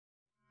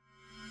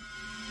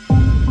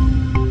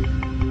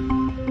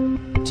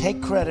take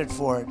credit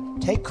for it.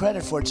 Take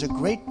credit for it. It's a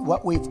great,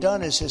 what we've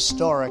done is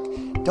historic.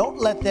 Don't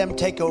let them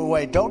take it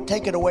away. Don't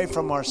take it away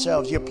from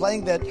ourselves. You're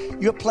playing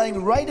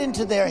right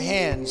into their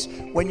hands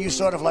when you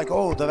sort of like,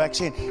 oh, the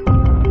vaccine.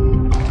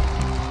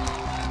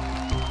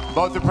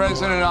 Both the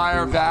president and I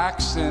are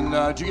vaxxed,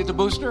 and did you get the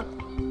booster?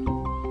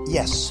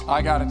 Yes.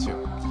 I got it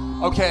too.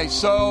 Okay,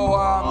 so...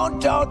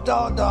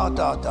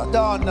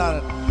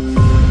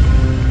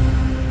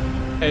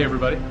 Hey,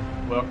 everybody.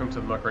 Welcome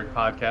to the Muckrake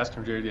Podcast.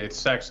 I'm Jerry Yates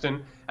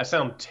Sexton. I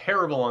sound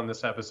terrible on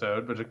this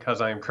episode, but because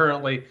I am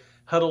currently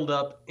huddled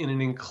up in an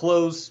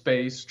enclosed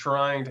space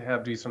trying to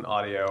have decent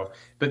audio.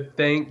 But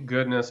thank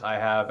goodness I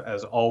have,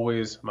 as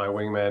always, my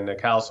wingman,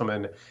 Nick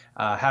Hauselman.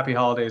 Happy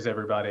holidays,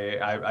 everybody.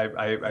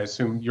 I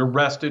assume you're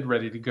rested,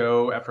 ready to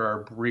go after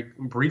our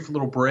brief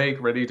little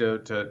break, ready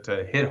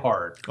to hit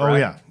hard. Correct? Oh,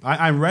 yeah.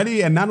 I'm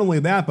ready. And not only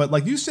that, but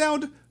like you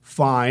sound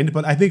fine.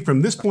 But I think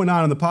from this point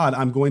on in the pod,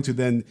 I'm going to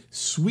then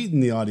sweeten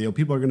the audio.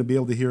 People are going to be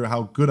able to hear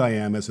how good I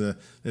am as an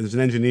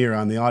engineer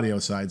on the audio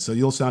side. So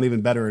you'll sound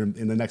even better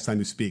in the next time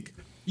you speak.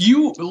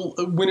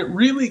 When it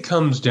really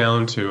comes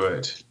down to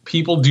it,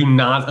 people do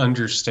not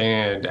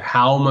understand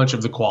how much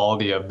of the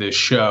quality of this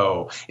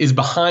show is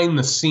behind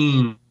the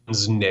scenes,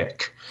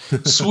 Nick.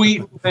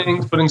 Sweet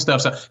things, putting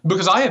stuff out,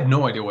 because I have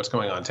no idea what's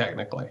going on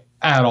technically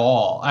at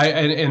all.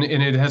 And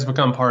it has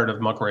become part of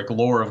Muckrake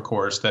lore, of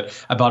course, that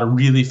I bought a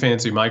really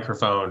fancy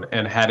microphone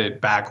and had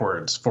it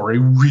backwards for a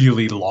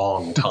really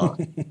long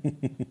time.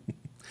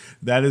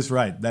 That is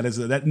right.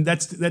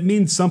 That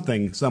means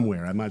something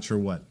somewhere. I'm not sure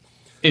what.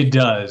 It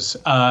does,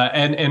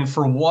 and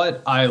for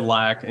what I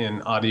lack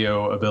in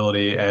audio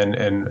ability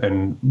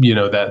and you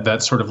know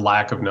that sort of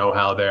lack of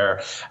know-how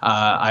there,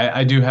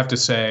 I do have to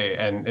say,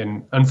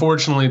 and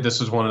unfortunately this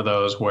is one of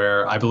those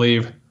where I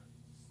believe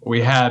we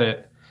had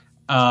it.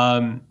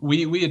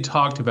 We had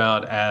talked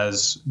about,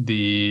 as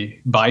the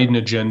Biden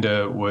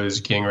agenda was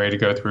getting ready to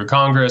go through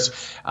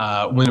Congress,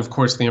 when, of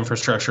course, the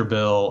infrastructure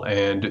bill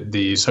and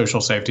the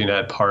social safety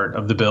net part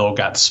of the bill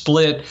got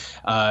split.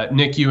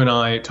 Nick, you and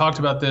I talked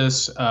about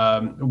this.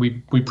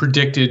 We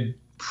predicted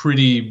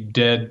pretty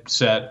dead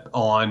set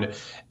on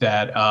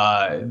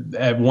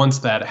that once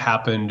that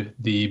happened,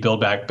 the Build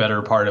Back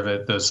Better part of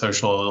it, the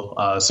social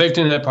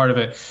safety net part of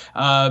it,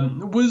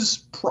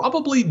 was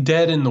probably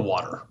dead in the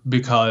water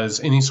because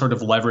any sort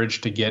of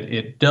leverage to get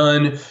it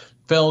done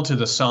fell to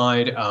the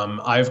side.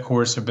 I, of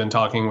course, have been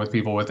talking with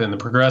people within the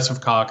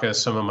Progressive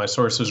Caucus, some of my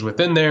sources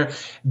within there.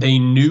 They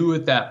knew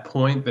at that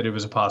point that it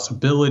was a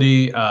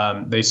possibility.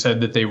 They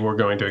said that they were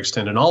going to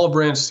extend an olive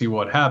branch, see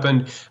what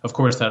happened. Of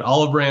course, that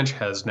olive branch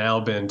has now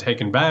been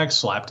taken back,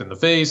 slapped in the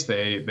face.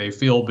 They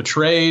feel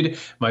betrayed.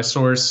 My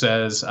source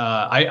says,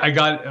 I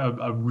got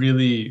a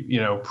really,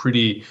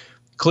 pretty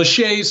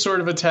cliche sort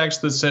of a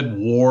text that said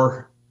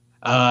war.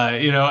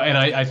 And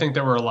I think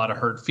there were a lot of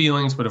hurt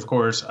feelings, but of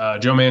course,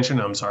 Joe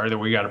Manchin, I'm sorry that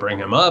we got to bring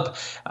him up,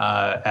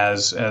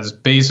 as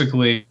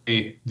basically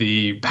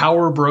the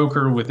power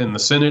broker within the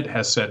Senate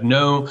has said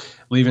no,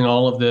 leaving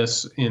all of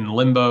this in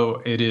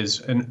limbo. It is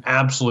an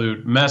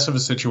absolute mess of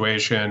a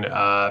situation,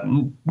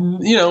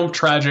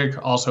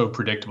 tragic, also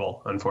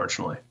predictable,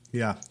 unfortunately.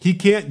 Yeah, he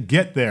can't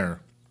get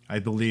there, I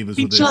believe.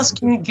 He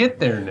just can't get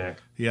there, Nick.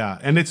 Yeah,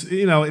 and it's,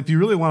 if you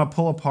really want to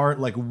pull apart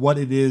like what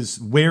it is,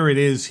 where it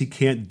is he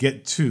can't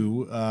get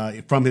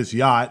to from his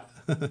yacht.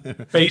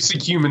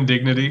 Basic human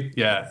dignity.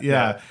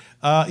 Yeah.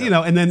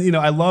 And then,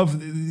 I love,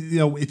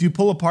 if you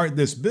pull apart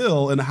this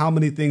bill and how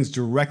many things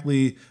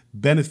directly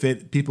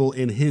benefit people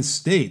in his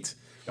state,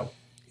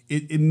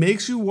 it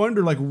makes you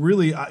wonder, like,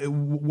 really,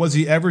 was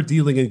he ever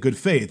dealing in good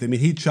faith? I mean,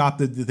 he chopped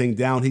the thing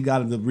down. He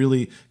got him to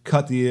really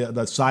cut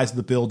the size of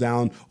the bill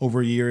down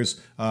over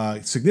years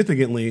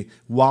significantly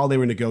while they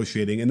were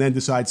negotiating, and then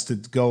decides to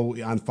go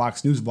on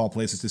Fox News of all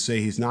places to say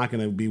he's not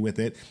going to be with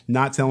it,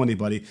 not tell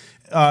anybody.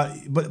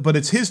 But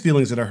it's his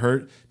feelings that are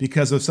hurt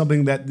because of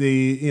something that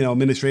the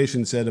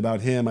administration said about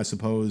him, I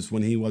suppose,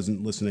 when he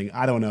wasn't listening.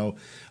 I don't know.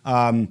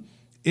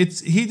 We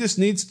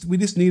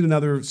just need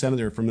another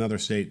senator from another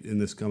state in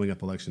this coming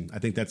up election. I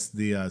think that's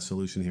the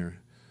solution here.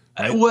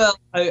 Right? Well,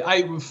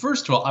 I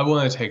first of all, I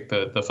want to take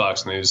the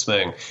Fox News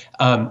thing.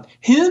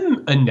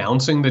 Him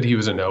announcing that he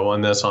was a no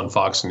on this on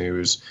Fox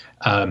News,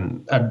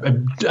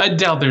 I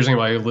doubt there's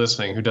anybody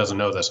listening who doesn't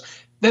know this.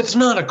 That's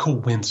not a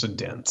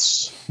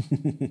coincidence.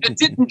 It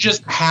didn't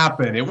just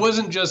happen. It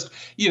wasn't just,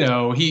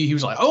 he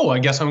was like, oh, I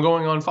guess I'm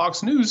going on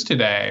Fox News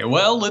today.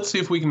 Well, let's see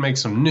if we can make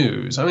some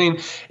news. I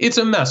mean, it's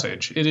a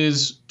message. It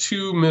is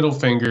 2 middle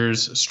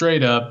fingers,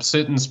 straight up,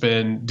 sit and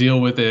spin, deal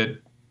with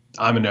it.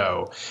 I'm a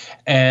no.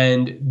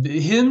 And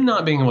him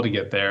not being able to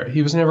get there,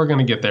 he was never going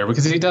to get there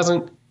because he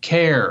doesn't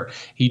care.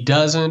 He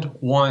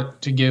doesn't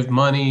want to give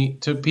money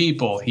to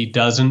people. He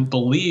doesn't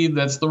believe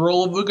that's the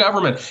role of the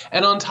government.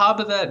 And on top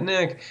of that,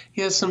 Nick,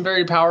 he has some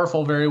very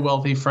powerful, very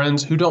wealthy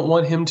friends who don't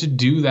want him to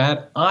do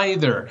that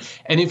either.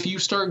 And if you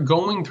start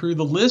going through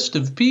the list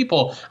of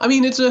people, I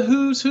mean, it's a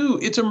who's who.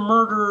 It's a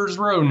murderer's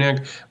row,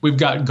 Nick. We've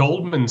got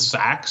Goldman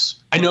Sachs.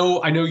 I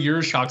know you're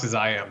as shocked as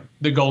I am.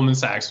 that Goldman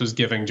Sachs was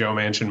giving Joe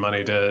Manchin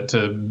money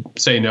to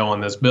say no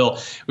on this bill.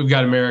 We've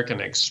got American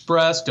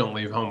Express, don't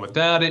leave home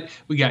without it.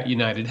 We got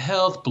United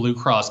Health, Blue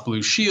Cross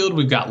Blue Shield.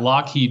 We've got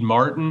Lockheed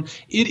Martin.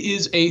 It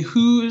is a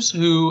who's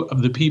who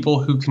of the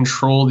people who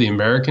control the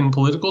American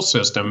political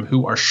system,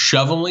 who are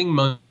shoveling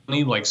money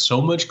like so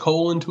much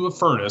coal into a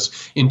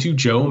furnace into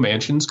Joe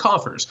Manchin's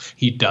coffers.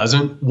 He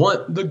doesn't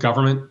want the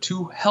government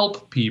to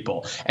help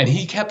people. And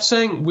he kept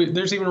saying,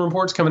 there's even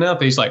reports coming out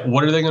that he's like,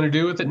 what are they going to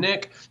do with it,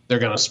 Nick? They're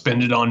going to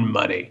spend it on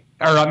money.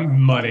 Or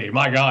money,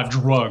 my God,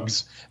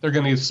 drugs. They're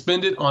going to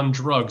spend it on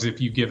drugs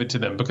if you give it to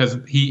them, because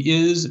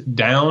he is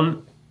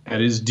down at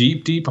his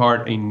deep, deep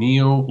heart a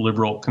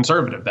neoliberal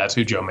conservative. That's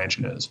who Joe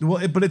Manchin is.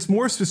 Well, but it's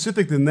more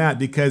specific than that,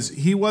 because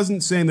he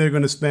wasn't saying they're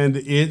going to spend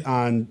it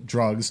on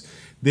drugs.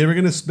 They were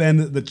going to spend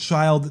the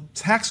child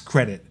tax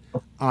credit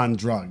on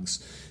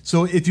drugs.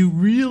 So if you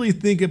really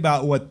think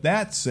about what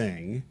that's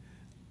saying,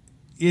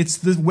 it's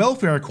the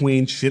welfare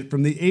queen shit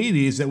from the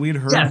 80s that we had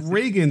heard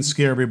Reagan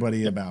scare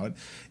everybody about.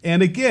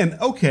 And again,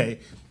 okay,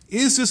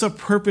 is this a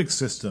perfect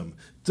system?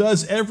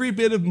 Does every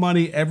bit of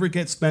money ever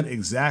get spent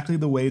exactly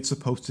the way it's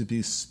supposed to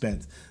be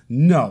spent?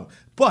 No.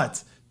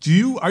 But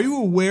are you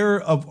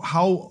aware of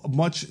how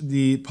much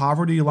the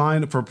poverty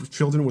line for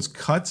children was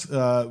cut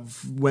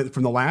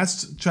from the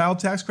last child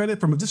tax credit,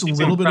 from just a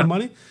little bit of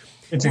money?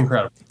 It's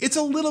incredible. It's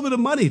a little bit of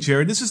money,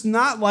 Jared. This is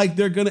not like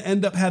they're going to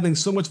end up having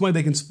so much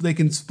money they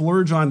can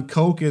splurge on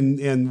coke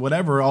and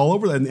whatever all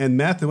over, and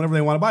meth and whatever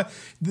they want to buy.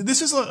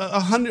 This is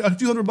a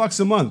few $100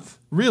 a month,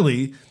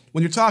 really,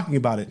 when you're talking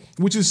about it,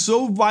 which is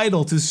so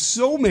vital to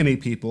so many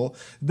people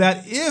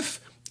that if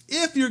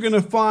you're going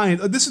to find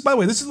this is, by the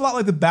way, this is a lot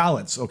like the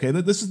ballots. Okay,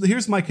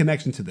 here's my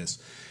connection to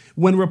this.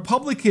 When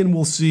Republican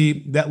will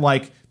see that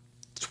like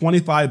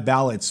 25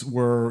 ballots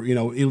were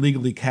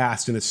illegally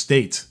cast in a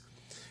state,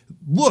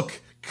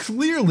 look,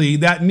 clearly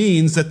that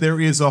means that there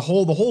is the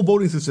whole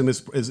voting system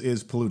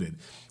is polluted.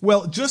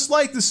 Well, just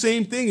like the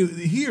same thing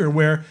here,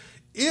 where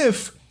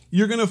if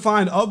you're going to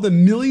find, of the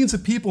millions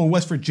of people in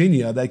West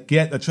Virginia that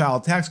get a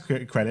child tax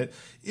credit,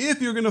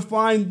 if you're going to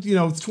find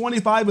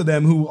 25 of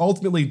them who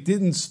ultimately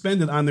didn't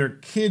spend it on their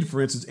kid,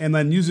 for instance, and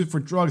then use it for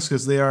drugs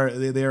because they are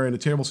in a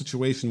terrible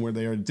situation where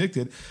they are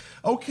addicted,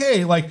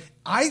 okay, like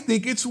I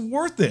think it's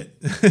worth it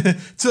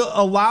to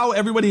allow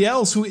everybody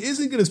else who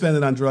isn't going to spend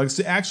it on drugs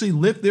to actually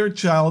lift their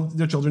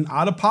children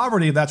out of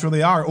poverty, if that's where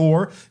they are,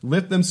 or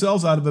lift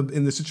themselves out of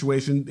in the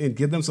situation and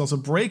give themselves a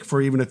break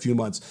for even a few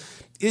months.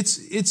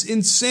 It's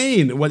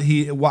insane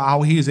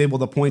how he is able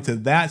to point to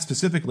that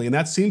specifically, and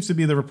that seems to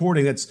be the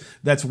reporting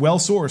that's well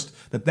sourced.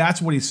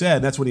 That's what he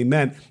said, that's what he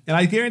meant, and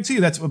I guarantee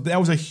you that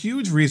was a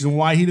huge reason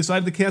why he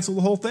decided to cancel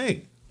the whole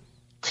thing.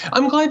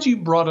 I'm glad you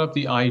brought up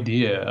the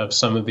idea of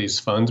some of these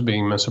funds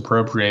being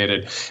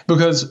misappropriated,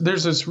 because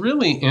there's this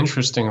really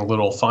interesting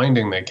little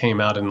finding that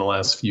came out in the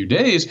last few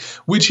days,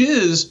 which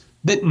is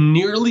that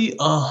nearly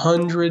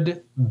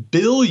 100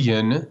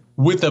 billion,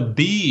 with a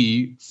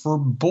B for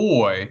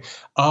boy,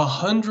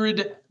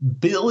 $100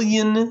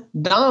 billion in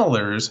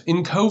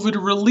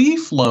COVID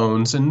relief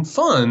loans and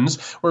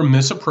funds were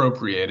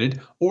misappropriated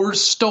or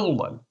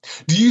stolen.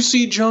 Do you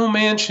see Joe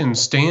Manchin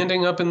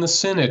standing up in the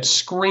Senate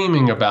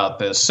screaming about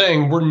this,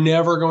 saying we're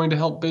never going to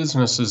help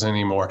businesses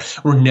anymore.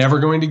 We're never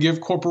going to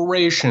give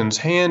corporations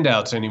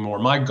handouts anymore.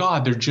 My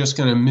God, they're just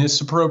going to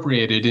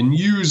misappropriate it and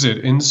use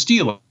it and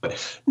steal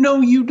it.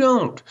 No, you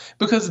don't,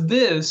 because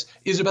this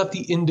is about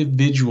the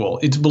individual.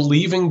 It's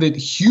believing that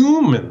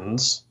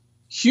humans,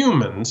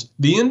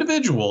 the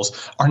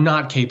individuals, are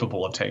not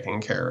capable of taking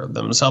care of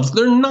themselves.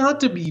 They're not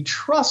to be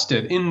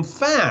trusted. In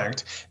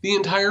fact, the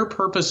entire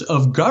purpose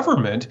of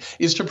government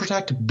is to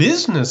protect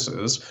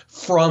businesses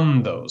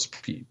from those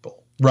people.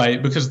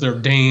 Right, because they're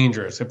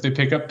dangerous. If they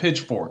pick up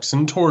pitchforks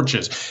and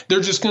torches,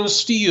 they're just going to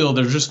steal.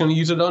 They're just going to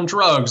use it on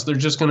drugs. They're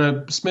just going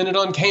to spend it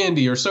on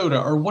candy or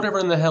soda or whatever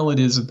in the hell it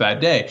is at that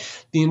day.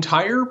 The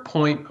entire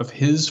point of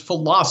his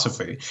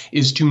philosophy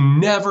is to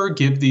never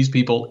give these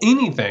people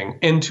anything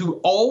and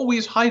to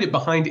always hide it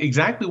behind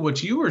exactly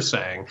what you were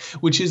saying,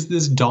 which is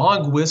this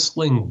dog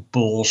whistling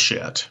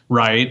bullshit,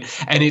 right?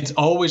 And it's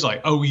always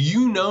like, oh,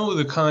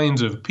 the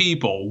kinds of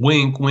people,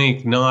 wink,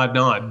 wink, nod,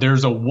 nod.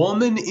 There's a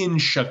woman in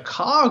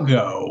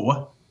Chicago,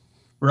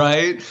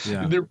 right?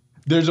 Yeah.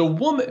 There's a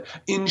woman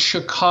in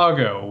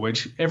Chicago,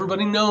 which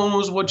everybody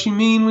knows what you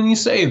mean when you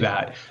say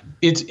that.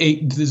 It's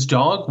this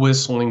dog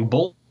whistling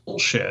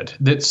bullshit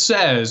that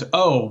says,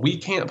 oh, we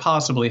can't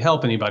possibly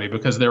help anybody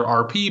because there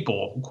are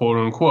people, quote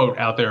unquote,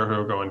 out there who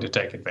are going to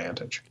take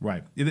advantage.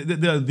 Right.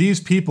 These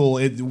people,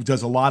 it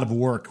does a lot of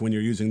work when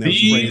you're using those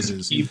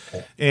phrases.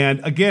 People. And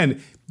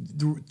again,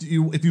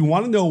 if you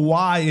want to know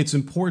why it's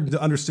important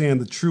to understand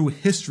the true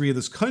history of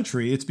this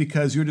country, it's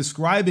because you're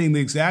describing the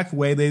exact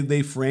way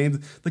they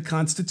framed the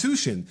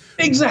Constitution.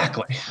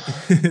 Exactly.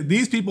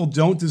 These people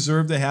don't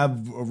deserve to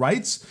have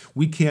rights.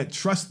 We can't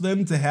trust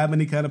them to have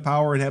any kind of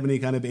power and have any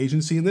kind of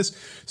agency in this.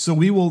 So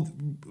we will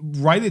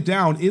write it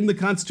down in the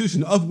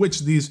Constitution, of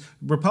which these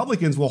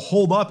Republicans will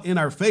hold up in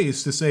our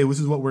face to say this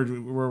is what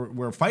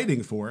we're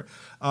fighting for.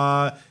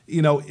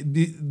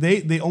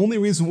 The only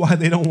reason why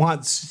they don't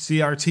want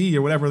CRT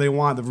or whatever they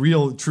want, the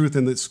real truth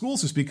in the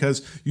schools, is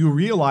because you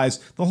realize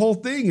the whole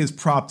thing is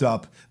propped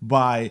up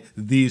by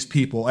these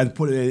people and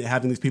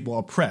having these people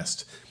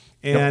oppressed.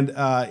 And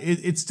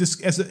it's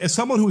just as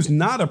someone who's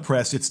not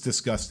oppressed, it's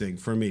disgusting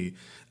for me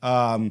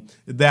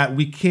that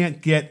we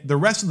can't get the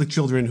rest of the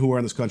children who are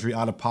in this country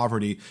out of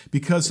poverty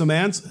because some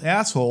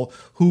asshole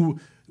who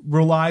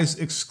relies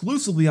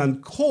exclusively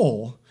on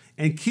coal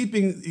and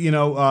keeping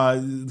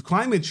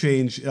climate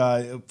change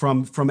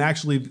from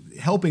actually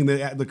helping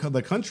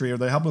the country or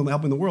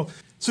helping the world.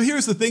 So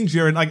here's the thing,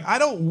 Jared. Like, I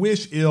don't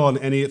wish ill on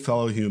any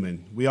fellow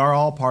human. We are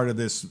all part of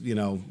this,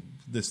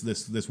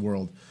 this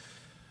world.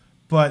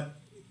 But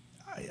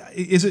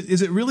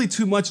is it really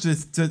too much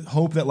to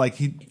hope that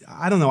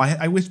I don't know.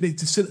 I wish maybe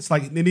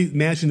maybe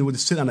Manchin would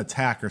sit on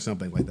attack or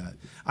something like that.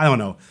 I don't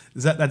know.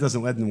 That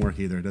didn't work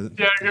either, does it?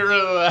 Yeah, get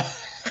rid of that.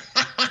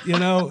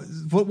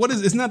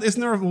 Isn't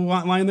there a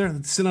line there?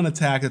 Sit on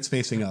attack that's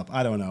facing up.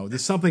 I don't know.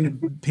 There's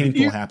something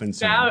painful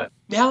happens. Now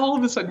all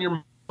of a sudden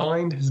your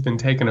mind has been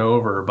taken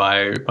over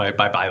by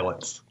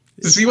violence.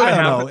 See what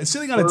happens? Know.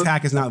 Sitting on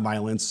attack is not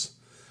violence,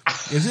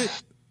 is it?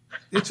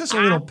 It's just a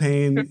little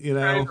pain,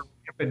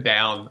 Up and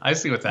down. I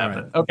see what's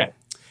happening. Right. Okay.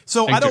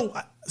 So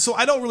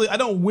I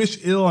don't wish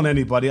ill on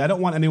anybody. I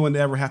don't want anyone to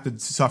ever have to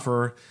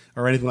suffer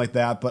or anything like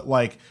that. But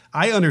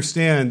I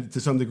understand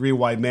to some degree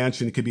why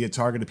Manchin could be a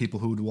target of people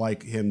who would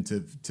like him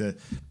to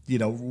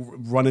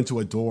run into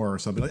a door or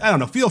something. I don't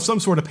know, feel some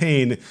sort of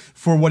pain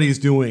for what he's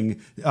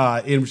doing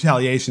in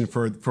retaliation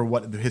for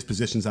what his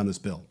positions on this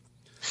bill.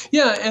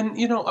 Yeah, and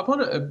I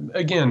want to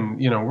again,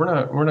 we're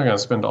not going to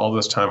spend all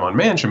this time on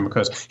Manchin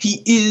because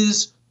he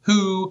is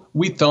who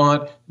we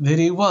thought that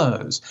he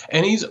was.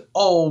 And he's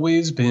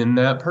always been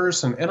that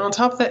person. And on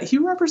top of that, he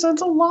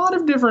represents a lot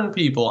of different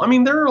people. I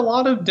mean, there are a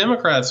lot of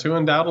Democrats who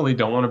undoubtedly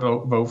don't want to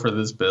vote for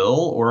this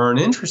bill or aren't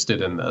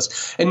interested in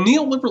this. And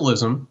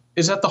neoliberalism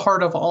is at the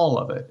heart of all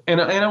of it. And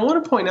I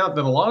want to point out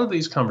that a lot of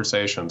these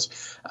conversations,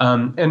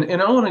 and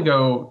I want to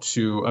go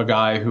to a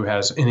guy who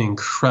has an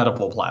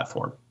incredible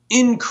platform.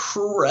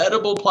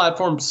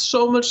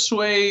 So much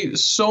sway,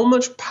 so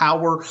much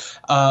power.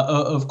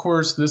 Of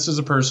course, this is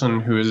a person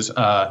who has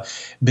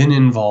been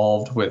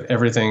involved with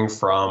everything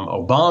from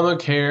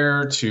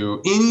Obamacare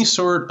to any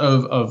sort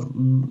of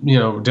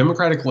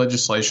democratic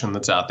legislation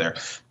that's out there.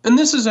 And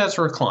this is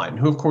Ezra Klein,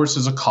 who, of course,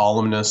 is a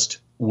columnist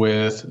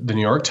with the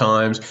New York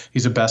Times.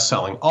 He's a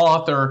best-selling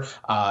author.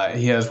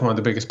 He has one of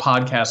the biggest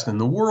podcasts in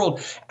the world.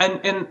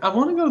 And I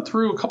want to go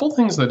through a couple of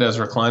things that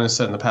Ezra Klein has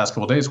said in the past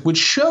couple of days, which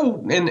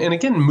show, and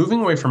again, moving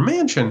away from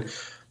Manchin,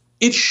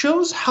 it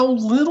shows how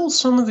little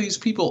some of these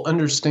people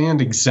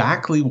understand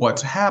exactly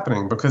what's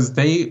happening because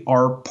they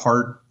are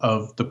part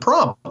of the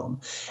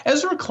problem.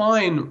 Ezra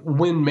Klein,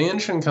 when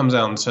Manchin comes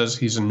out and says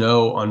he's a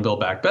no on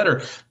Build Back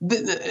Better,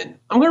 I'm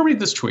going to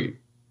read this tweet.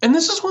 And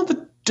this is one of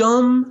the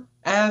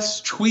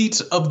dumb-ass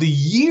tweets of the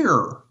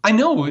year. I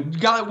know, we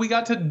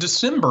got to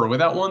December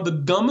without one of the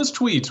dumbest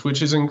tweets,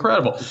 which is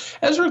incredible.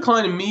 Ezra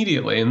Klein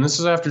immediately, and this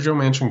is after Joe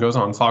Manchin goes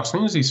on Fox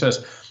News, he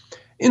says,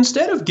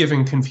 instead of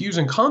giving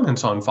confusing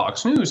comments on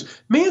Fox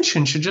News,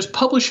 Manchin should just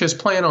publish his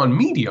plan on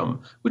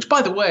Medium, which,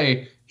 by the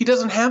way, he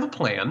doesn't have a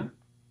plan,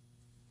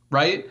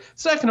 right?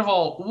 Second of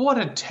all, what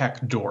a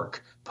tech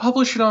dork.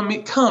 Publish it on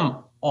me.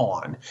 Come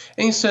on.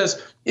 And he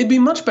says, it'd be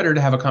much better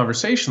to have a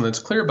conversation that's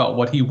clear about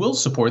what he will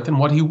support than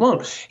what he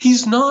won't.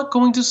 He's not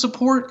going to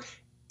support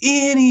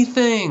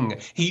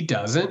anything. He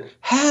doesn't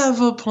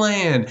have a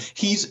plan.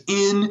 He's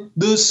in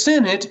the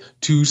Senate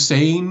to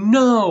say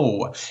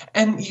no.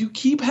 And you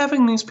keep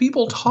having these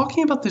people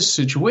talking about this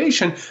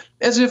situation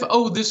as if,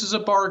 oh, this is a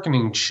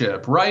bargaining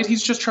chip, right?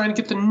 He's just trying to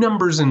get the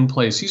numbers in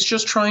place. He's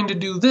just trying to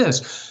do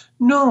this.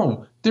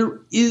 No,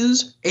 there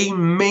is a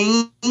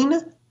main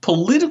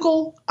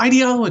political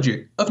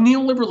ideology of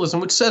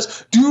neoliberalism which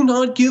says do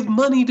not give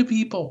money to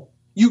people.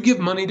 You give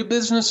money to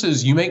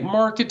businesses. You make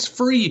markets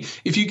free.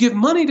 If you give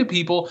money to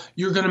people,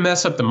 you're going to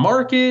mess up the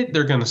market.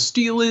 They're going to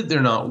steal it. They're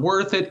not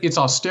worth it. It's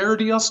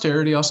austerity,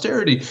 austerity,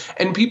 austerity.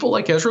 And people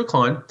like Ezra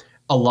Klein,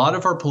 a lot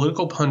of our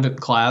political pundit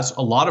class,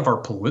 a lot of our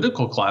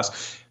political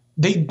class,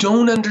 they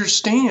don't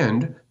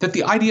understand that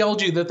the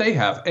ideology that they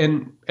have,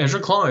 and Ezra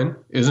Klein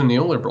is a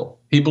neoliberal.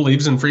 He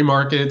believes in free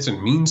markets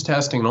and means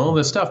testing and all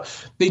this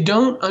stuff. They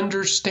don't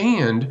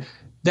understand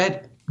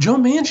that Joe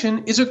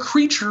Manchin is a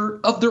creature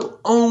of their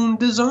own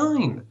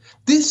design.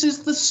 This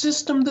is the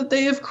system that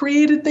they have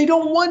created. They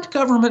don't want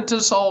government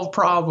to solve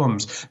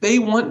problems. They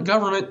want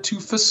government to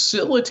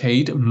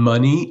facilitate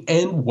money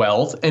and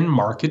wealth and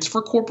markets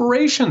for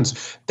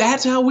corporations.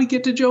 That's how we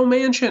get to Joe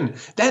Manchin.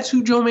 That's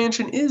who Joe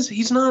Manchin is.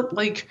 He's not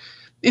like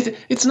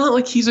It's not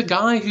like he's a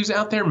guy who's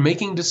out there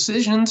making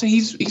decisions.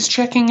 He's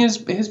checking his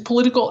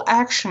political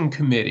action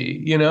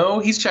committee.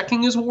 He's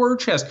checking his war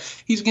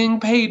chest. He's getting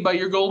paid by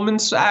your Goldman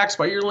Sachs,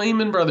 by your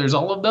Lehman Brothers,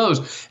 all of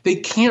those. They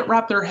can't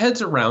wrap their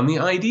heads around the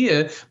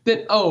idea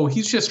that,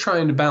 he's just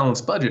trying to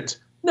balance budgets.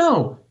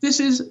 No, this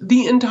is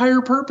the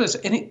entire purpose,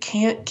 and it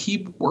can't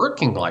keep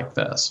working like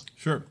this.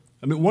 Sure.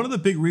 I mean, one of the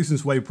big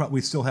reasons why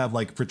we still have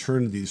like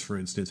fraternities, for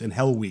instance, and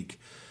Hell Week,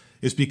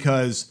 is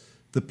because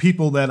the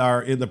people that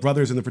are in the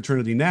brothers in the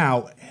fraternity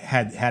now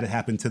had it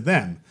happen to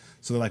them.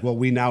 So they're like, well,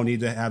 we now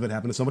need to have it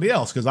happen to somebody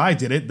else because I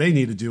did it. They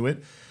need to do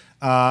it.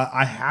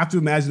 I have to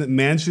imagine that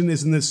Manchin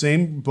is in the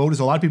same boat as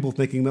a lot of people,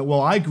 thinking that,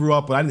 well, I grew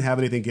up, but I didn't have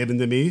anything given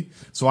to me.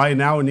 So I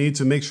now need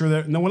to make sure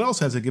that no one else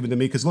has it given to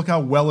me because look how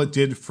well it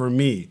did for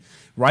me.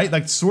 Right?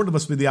 Like, sort of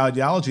must be the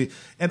ideology.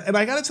 And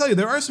I got to tell you,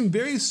 there are some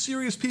very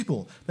serious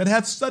people that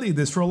have studied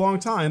this for a long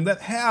time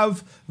that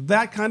have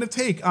that kind of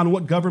take on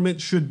what government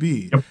should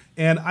be. Yep.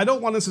 And I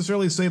don't want to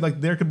necessarily say like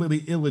they're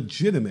completely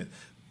illegitimate,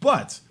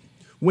 but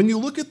when you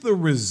look at the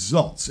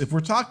results, if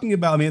we're talking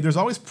about, there's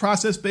always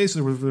process-based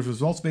and there's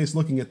results-based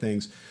looking at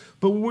things.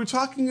 But when we're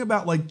talking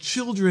about like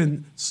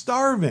children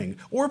starving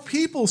or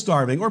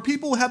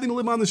people having to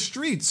live on the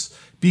streets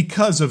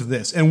because of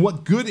this and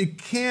what good it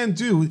can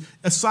do,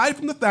 aside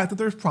from the fact that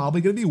there's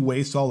probably going to be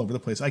waste all over the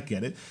place, I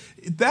get it.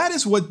 That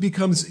is what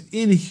becomes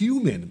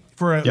inhuman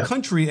for a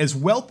country as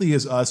wealthy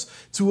as us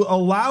to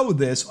allow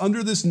this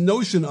under this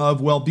notion of,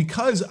 well,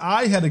 because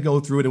I had to go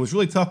through it, it was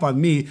really tough on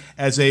me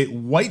as a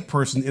white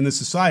person in the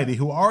society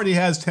who already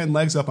has 10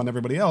 legs up on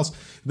everybody else,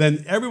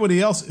 then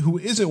everybody else who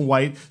isn't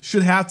white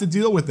should have to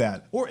deal with that.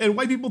 And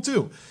white people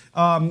too.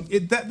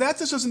 That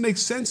just doesn't make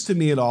sense to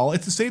me at all.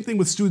 It's the same thing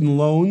with student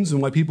loans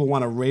and why people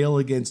want to rail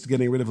against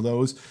getting rid of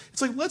those.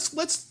 It's like,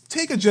 let's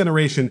take a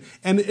generation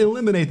and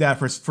eliminate that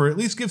for at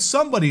least give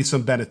somebody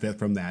some benefit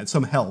from that,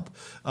 some help,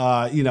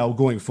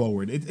 going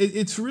forward.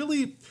 It's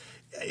really,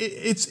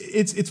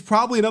 it's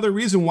probably another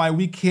reason why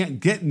we can't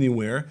get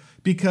anywhere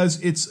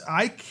because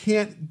I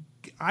can't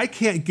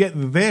get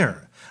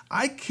there.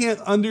 I can't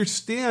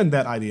understand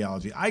that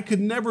ideology. I could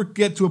never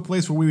get to a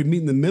place where we would meet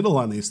in the middle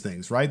on these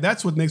things, right?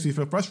 That's what makes me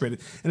feel frustrated.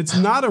 And it's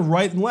not a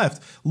right and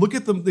left. Look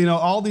at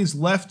all these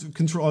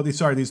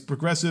these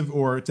progressive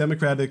or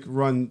Democratic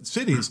run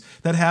cities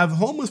that have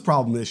homeless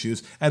problem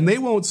issues, and they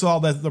won't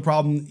solve the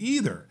problem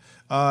either.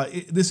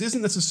 This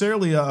isn't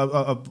necessarily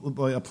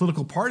a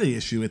political party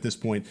issue at this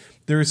point.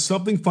 There is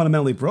something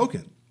fundamentally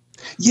broken.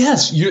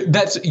 Yes,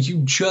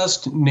 you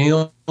just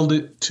nailed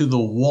it to the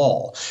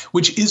wall,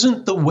 which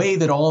isn't the way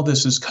that all of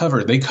this is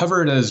covered. They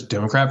cover it as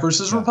Democrat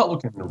versus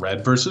Republican,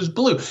 red versus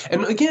blue.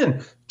 And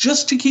again,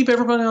 just to keep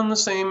everybody on the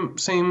same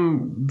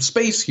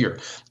space here,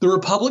 the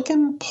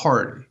Republican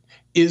Party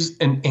is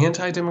an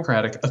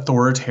anti-democratic,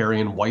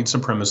 authoritarian, white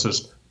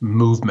supremacist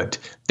movement.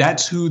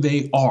 That's who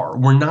they are.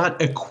 We're not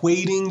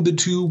equating the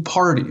two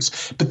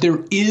parties, but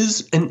there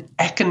is an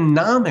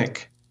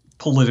economic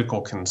political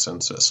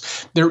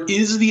consensus. There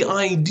is the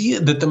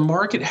idea that the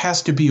market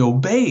has to be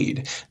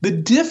obeyed. The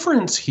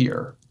difference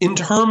here in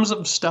terms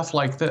of stuff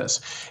like this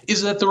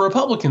is that the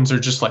Republicans are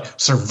just like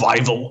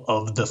survival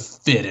of the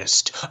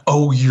fittest.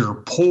 Oh,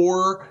 you're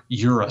poor,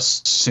 you're a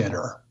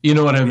sinner. You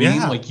know what I mean?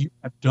 Yeah. Like you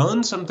have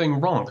done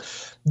something wrong.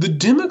 The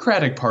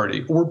Democratic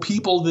Party, or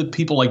people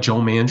like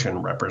Joe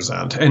Manchin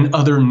represent and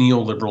other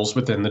neoliberals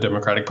within the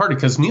Democratic Party,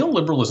 because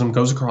neoliberalism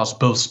goes across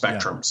both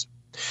spectrums. Yeah.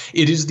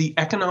 It is the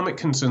economic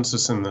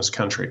consensus in this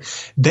country.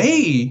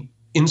 They,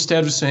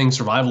 instead of saying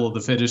survival of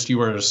the fittest,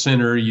 you are a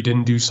sinner, you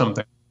didn't do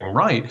something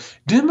right,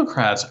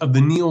 Democrats of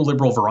the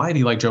neoliberal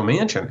variety like Joe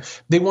Manchin,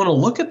 they want to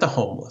look at the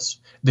homeless.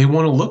 They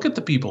want to look at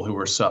the people who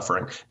are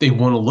suffering. They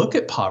want to look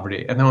at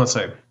poverty, and they want to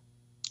say,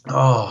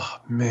 oh,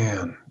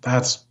 man,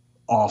 that's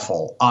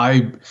awful.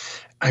 I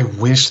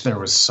wish there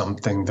was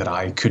something that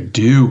I could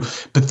do,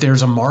 but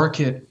there's a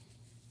market,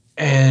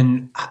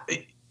 and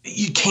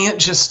you can't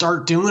just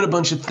start doing a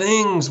bunch of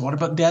things. What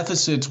about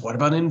deficits? What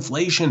about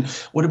inflation?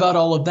 What about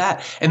all of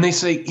that? And they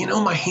say,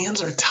 my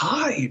hands are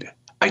tied.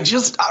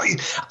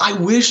 I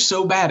wish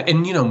so bad.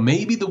 And,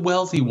 maybe the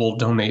wealthy will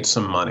donate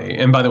some money.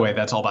 And by the way,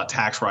 that's all about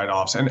tax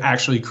write-offs and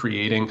actually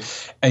creating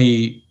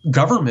a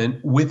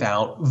government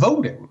without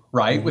voting,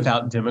 right? Mm-hmm.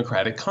 Without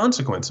democratic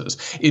consequences.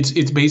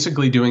 It's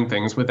basically doing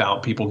things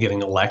without people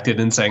getting elected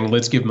and saying,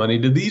 let's give money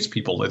to these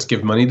people. Let's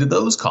give money to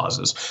those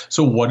causes.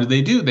 So what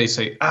do? They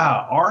say,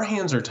 our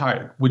hands are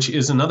tied, which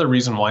is another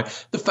reason why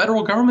the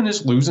federal government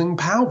is losing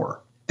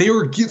power. They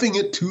are giving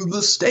it to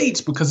the states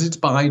because it's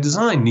by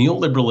design.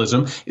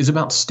 Neoliberalism is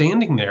about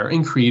standing there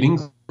and creating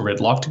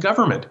gridlocked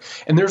government.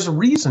 And there's a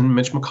reason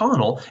Mitch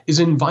McConnell is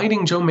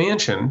inviting Joe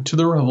Manchin to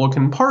the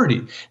Republican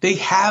Party. They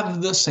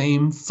have the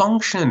same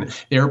function.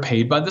 They are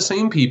paid by the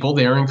same people.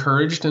 They are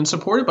encouraged and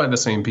supported by the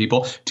same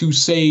people to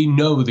say,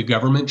 no, the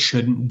government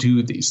shouldn't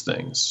do these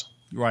things.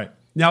 Right.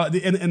 Now,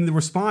 and the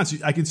response,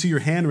 I can see your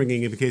hand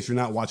ringing in case you're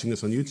not watching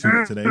this on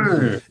YouTube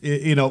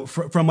today.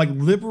 From like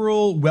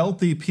liberal,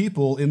 wealthy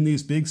people in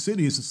these big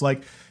cities, it's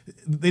like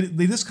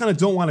they just kind of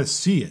don't want to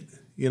see it.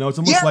 You know, it's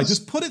almost like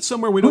just put it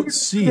somewhere we don't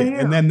see it,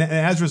 and then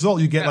as a result,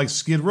 you get like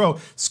Skid Row.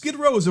 Skid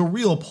Row is a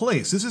real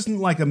place. This isn't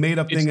like a made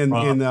up thing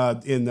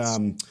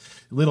in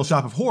Little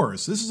Shop of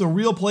Horrors. This is a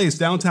real place,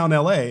 downtown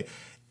LA.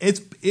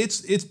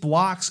 It's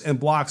blocks and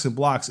blocks and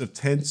blocks of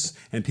tents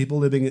and people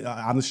living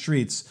on the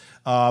streets.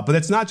 But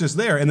it's not just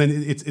there, and then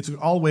it's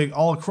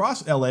all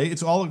across LA.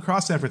 It's all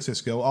across San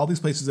Francisco. All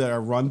these places that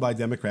are run by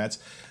Democrats,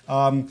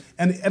 and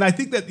I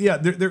think that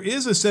there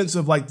is a sense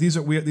of like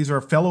these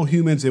are fellow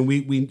humans,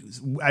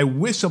 and I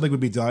wish something would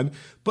be done,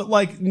 but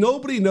like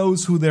nobody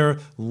knows who their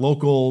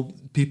local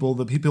people,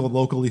 the people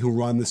locally who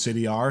run the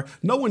city are.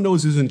 No one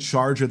knows who's in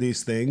charge of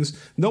these things.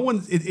 No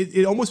one.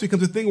 It almost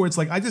becomes a thing where it's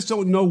like I just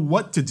don't know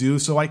what to do,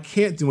 so I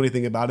can't do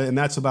anything about it, and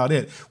that's about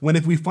it. When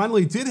if we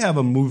finally did have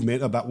a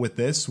movement with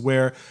this,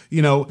 where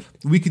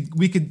we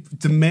could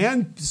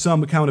demand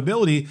some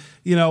accountability.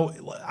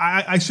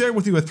 I shared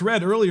with you a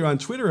thread earlier on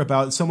Twitter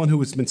about someone who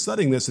has been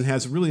studying this and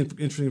has really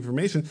interesting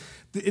information.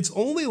 It's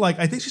only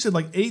I think she said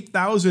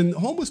 8,000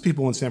 homeless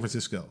people in San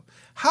Francisco.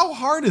 How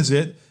hard is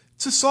it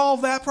to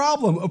solve that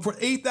problem for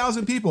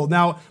 8,000 people?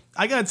 Now,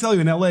 I got to tell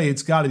you, in LA,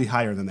 it's got to be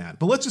higher than that.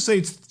 But let's just say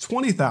it's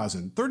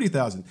 20,000,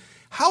 30,000.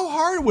 How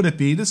hard would it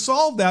be to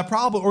solve that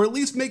problem, or at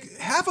least make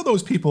half of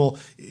those people,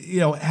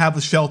 have the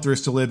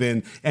shelters to live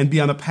in and be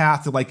on a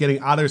path to getting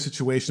out of their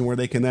situation where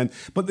they can then.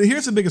 But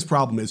here's the biggest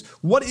problem: is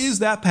what is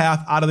that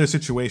path out of their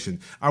situation?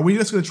 Are we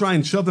just going to try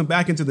and shove them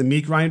back into the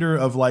meat grinder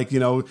of you're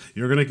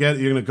going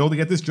to go to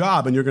get this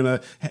job and you're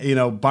going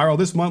to borrow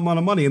this amount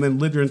of money and then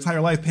live your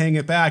entire life paying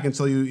it back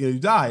until you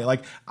die?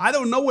 I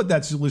don't know what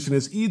that solution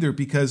is either,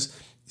 because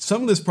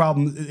some of this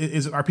problem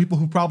are people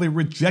who probably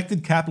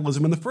rejected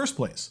capitalism in the first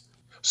place.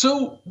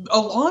 So a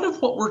lot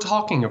of what we're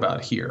talking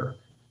about here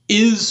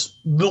is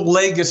the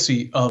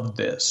legacy of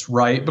this,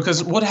 right?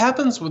 Because what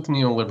happens with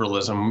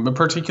neoliberalism,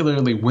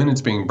 particularly when it's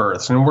being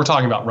birthed, and we're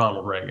talking about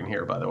Ronald Reagan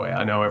here, by the way,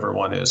 I know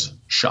everyone is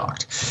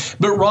shocked,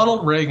 but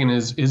Ronald Reagan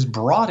is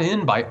brought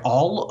in by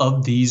all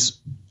of these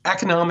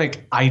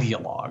economic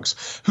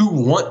ideologues who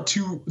want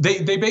to,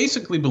 they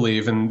basically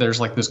believe, and there's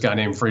this guy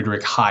named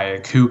Friedrich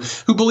Hayek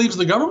who believes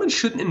the government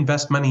shouldn't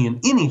invest money in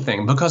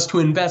anything, because to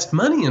invest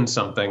money in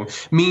something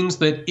means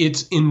that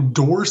it's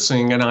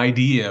endorsing an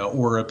idea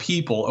or a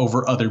people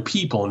over other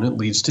people, and it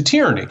leads to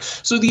tyranny.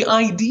 So the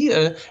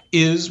idea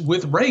is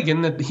with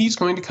Reagan that he's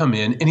going to come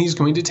in and he's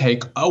going to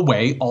take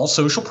away all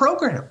social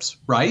programs,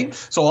 right?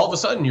 So all of a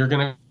sudden you're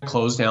going to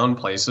close down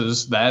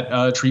places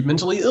that treat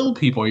mentally ill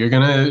people. You're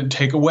going to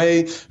take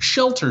away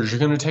shelters. You're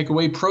going to take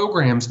away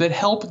programs that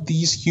help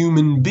these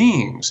human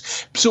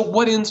beings. So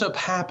what ends up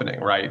happening,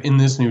 right, in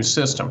this new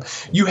system?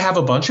 You have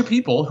a bunch of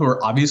people who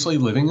are obviously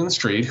living in the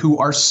street who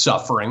are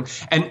suffering.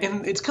 And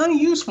it's kind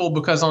of useful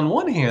because on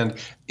one hand,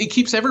 it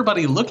keeps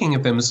everybody looking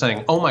at them and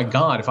saying, oh my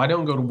God, if I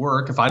don't go to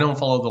work, if I don't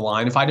follow the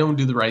line, if I don't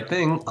do the right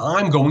thing,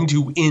 I'm going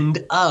to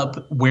end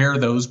up where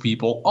those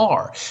people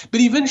are. But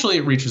eventually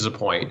it reaches a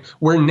point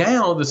where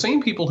now the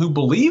same people who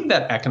believe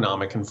that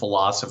economic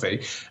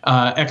philosophy,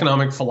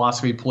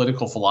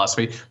 political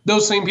philosophy,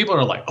 those same people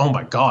are like, oh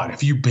my God,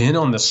 have you been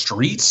on the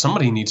streets?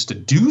 Somebody needs to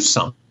do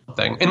something.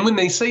 And when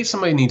they say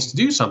somebody needs to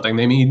do something,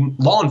 they mean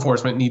law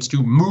enforcement needs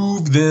to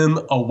move them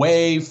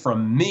away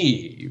from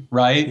me,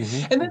 right?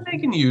 Mm-hmm. And then they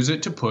can use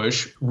it to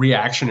push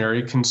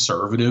reactionary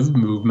conservative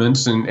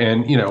movements and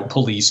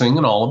policing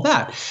and all of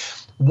that.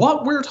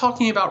 What we're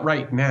talking about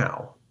right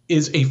now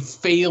is a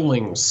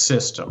failing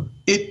system.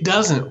 It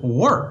doesn't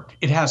work.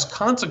 It has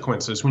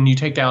consequences when you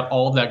take out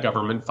all of that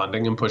government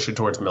funding and push it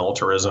towards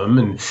militarism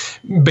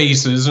and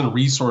bases and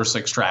resource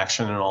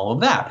extraction and all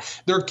of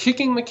that. They're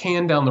kicking the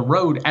can down the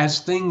road as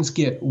things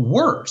get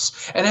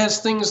worse. And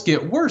as things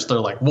get worse, they're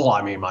like, well,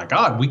 I mean, my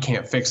God, we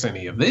can't fix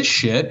any of this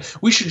shit.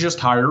 We should just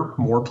hire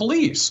more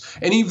police.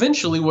 And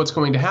eventually what's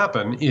going to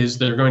happen is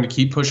they're going to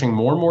keep pushing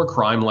more and more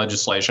crime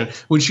legislation,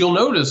 which you'll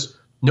notice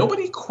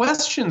nobody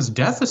questions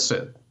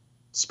deficit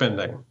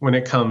spending when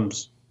it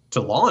comes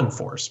to law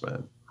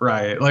enforcement,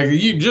 right?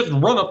 You just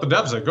run up the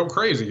deficit, go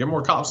crazy, get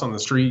more cops on the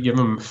street, give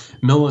them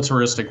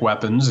militaristic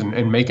weapons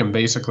and make them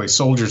basically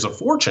soldiers of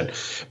fortune.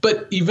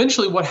 But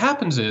eventually what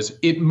happens is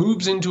it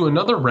moves into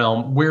another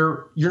realm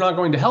where you're not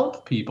going to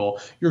help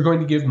people. You're going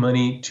to give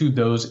money to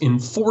those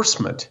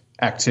enforcement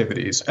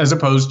activities as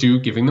opposed to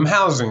giving them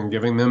housing,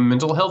 giving them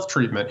mental health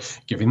treatment,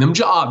 giving them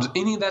jobs,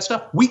 any of that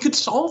stuff. We could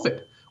solve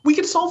it. We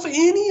could solve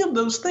any of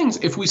those things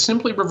if we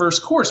simply reverse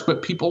course.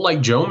 But people like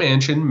Joe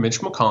Manchin,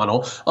 Mitch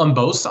McConnell, on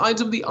both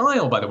sides of the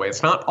aisle, by the way,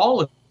 it's not all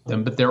of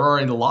them, but there are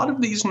a lot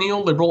of these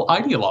neoliberal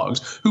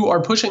ideologues who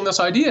are pushing this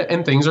idea,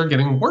 and things are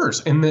getting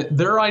worse. And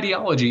their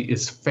ideology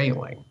is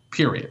failing,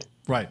 period.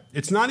 Right.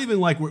 It's not even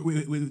like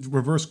we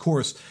reverse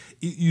course.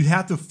 You'd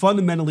have to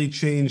fundamentally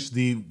change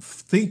the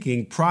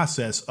thinking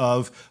process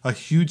of a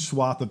huge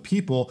swath of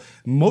people,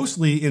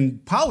 mostly in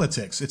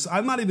politics.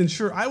 I'm not even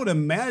sure. I would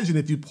imagine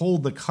if you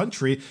polled the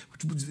country,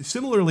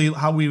 similarly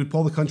how we would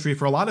poll the country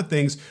for a lot of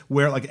things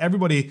where like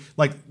everybody,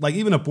 like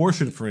even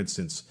abortion, for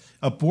instance.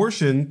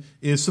 Abortion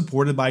is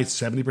supported by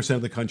 70%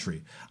 of the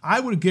country.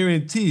 I would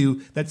guarantee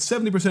you that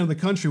 70% of the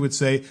country would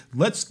say,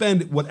 let's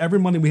spend whatever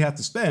money we have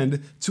to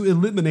spend to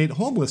eliminate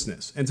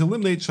homelessness and to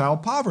eliminate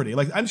child poverty.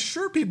 Like, I'm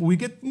sure we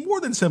get more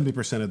than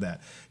 70% of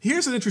that.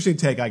 Here's an interesting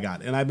take I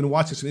got, and I've been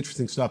watching some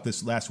interesting stuff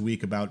this last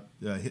week about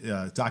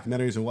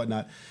documentaries and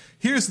whatnot.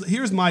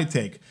 Here's my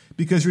take,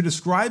 because you're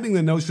describing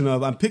the notion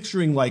of, I'm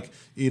picturing like,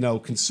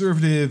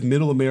 conservative,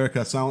 middle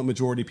America, silent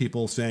majority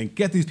people saying,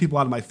 get these people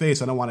out of my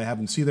face, I don't want to have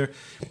them see there.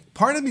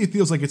 Part of me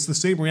feels like it's the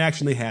same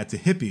reaction they had to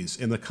hippies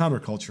in the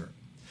counterculture.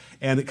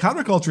 And the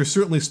counterculture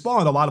certainly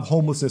spawned a lot of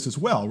homelessness as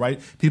well, right?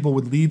 People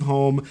would leave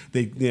home,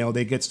 they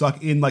get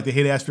stuck in like the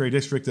Haight-Ashbury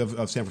district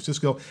of San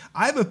Francisco.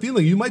 I have a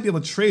feeling you might be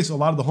able to trace a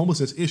lot of the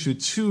homelessness issue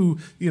to,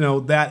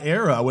 that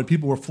era when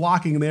people were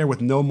flocking there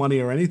with no money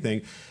or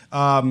anything.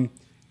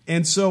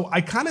 And so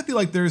I kind of feel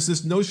like there's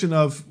this notion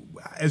of,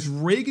 as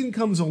Reagan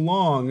comes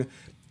along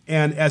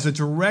and as a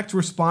direct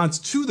response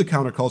to the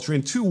counterculture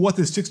and to what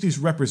the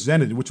 60s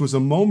represented, which was a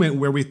moment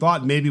where we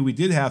thought maybe we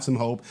did have some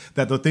hope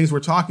that the things we're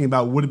talking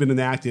about would have been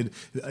enacted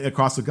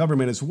across the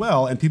government as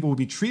well, and people would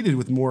be treated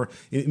with more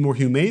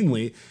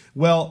humanely.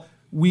 Well,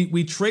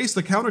 we trace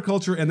the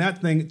counterculture and that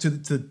thing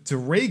to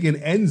Reagan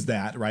ends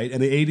that, right?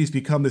 And the 80s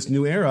become this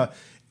new era.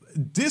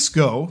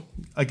 Disco,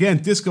 again,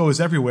 disco is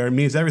everywhere. It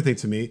means everything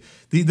to me.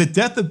 The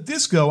death of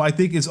disco, I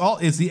think, is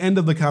the end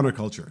of the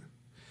counterculture.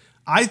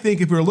 I think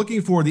if we're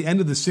looking for the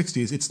end of the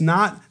 60s, it's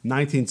not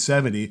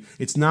 1970,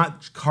 it's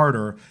not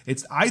Carter,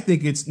 I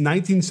think it's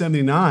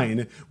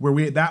 1979,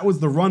 where that was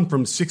the run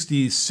from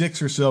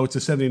 66 or so to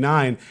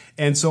 79.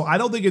 And so I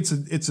don't think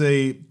it's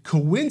a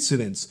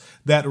coincidence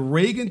that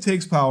Reagan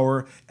takes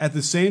power at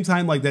the same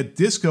time like that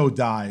disco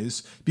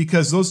dies,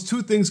 because those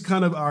two things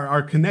kind of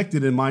are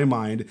connected in my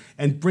mind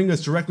and bring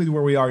us directly to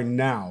where we are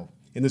now.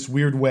 In this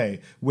weird way,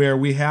 where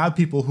we have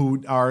people who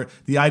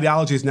the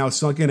ideology is now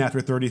sunk in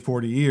after 30,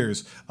 40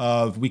 years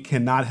of we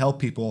cannot help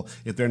people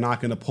if they're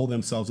not going to pull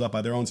themselves up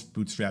by their own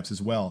bootstraps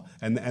as well.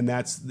 And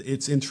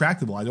it's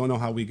intractable. I don't know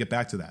how we get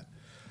back to that.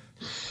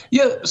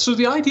 Yeah, so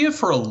the idea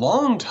for a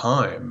long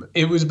time,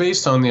 it was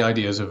based on the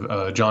ideas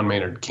of John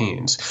Maynard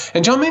Keynes.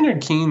 And John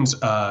Maynard Keynes,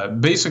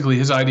 basically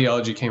his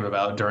ideology came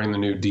about during the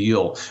New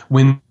Deal,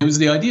 when it was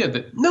the idea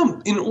that,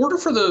 no, in order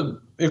for the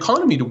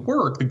economy to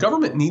work, the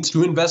government needs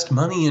to invest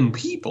money in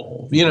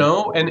people,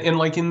 and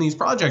like in these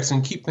projects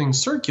and keep things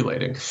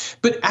circulating.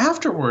 But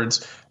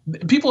afterwards,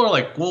 people are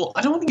like, well,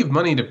 I don't want to give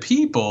money to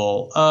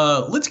people.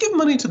 Let's give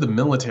money to the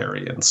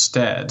military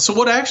instead. So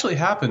what actually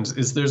happens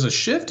is there's a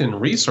shift in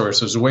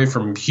resources away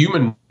from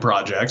human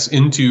projects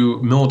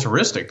into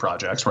militaristic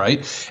projects, right?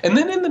 And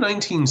then in the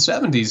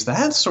 1970s,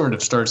 that sort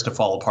of starts to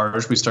fall apart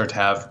as we start to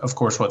have, of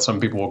course, what some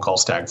people will call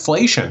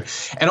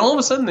stagflation. And all of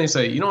a sudden they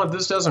say, you know what,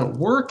 this doesn't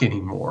work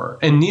anymore.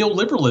 And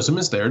neoliberalism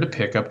is there to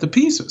pick up the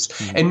pieces.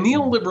 Mm-hmm. And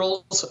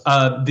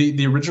neoliberals,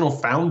 the original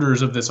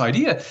founders of this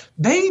idea,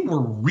 they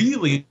were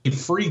really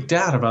freaked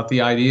out about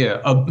the idea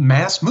of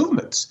mass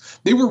movements.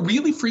 They were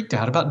really freaked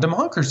out about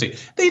democracy.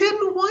 They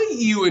didn't want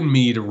you and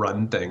me to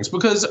run things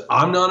because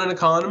I'm not an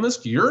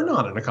economist, you're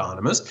not an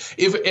economist.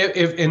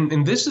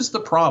 And this is the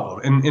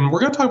problem. And we're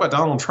going to talk about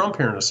Donald Trump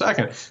here in a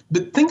second.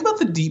 But think about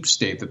the deep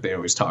state that they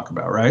always talk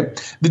about,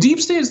 right? The deep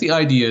state is the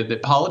idea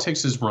that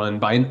politics is run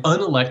by an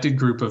unelected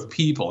group of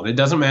people. And it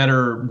doesn't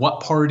matter what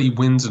party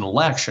wins an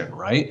election,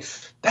 right?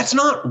 That's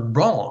not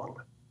wrong.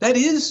 That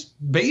is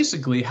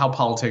basically how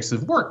politics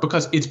has worked,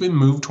 because it's been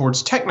moved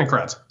towards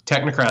technocrats.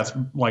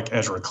 Technocrats like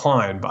Ezra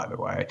Klein, by the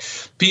way.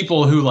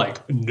 People who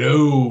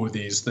know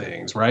these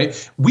things,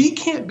 right? We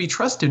can't be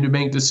trusted to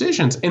make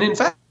decisions. And in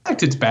fact,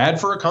 it's bad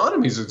for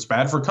economies. It's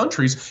bad for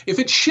countries if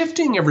it's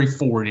shifting every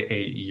 4 to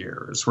 8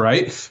 years,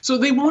 right? So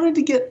they wanted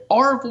to get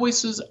our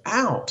voices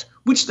out,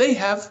 which they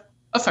have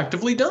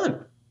effectively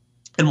done.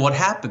 And what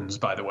happens,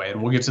 by the way,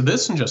 and we'll get to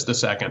this in just a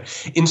second,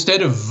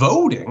 instead of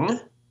voting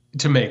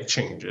to make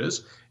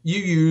changes, you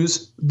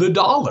use the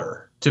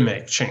dollar to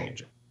make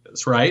changes,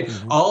 right?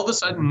 Mm-hmm. All of a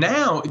sudden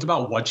now it's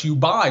about what you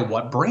buy,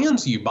 what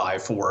brands you buy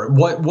for,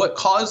 what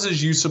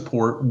causes you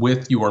support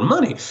with your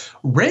money.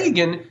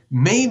 Reagan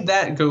made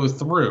that go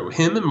through.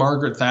 Him and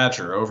Margaret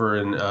Thatcher over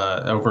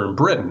in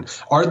Britain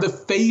are the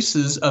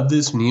faces of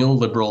this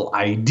neoliberal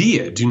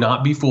idea. Do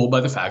not be fooled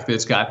by the fact that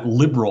it's got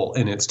liberal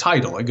in its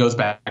title. It goes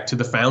back to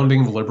the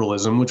founding of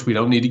liberalism, which we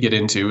don't need to get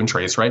into and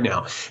trace right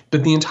now.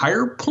 But the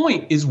entire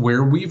point is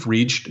where we've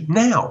reached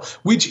now,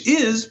 which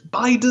is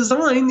by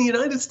design, the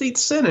United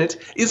States Senate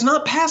is is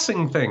not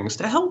passing things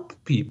to help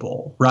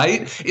people,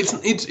 right?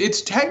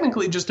 It's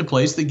technically just a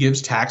place that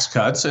gives tax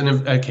cuts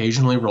and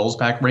occasionally rolls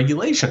back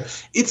regulation.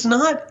 It's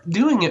not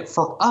doing it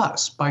for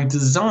us by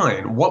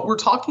design. What we're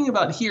talking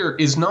about here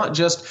is not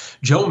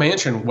just Joe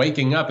Manchin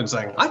waking up and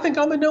saying, I think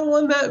I'm a no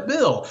on that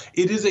bill.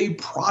 It is a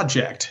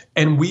project,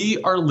 and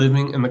we are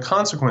living in the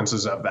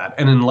consequences of that.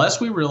 And unless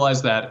we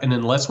realize that, and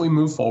unless we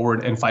move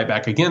forward and fight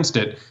back against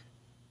it,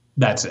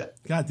 that's it.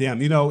 God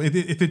damn.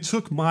 If it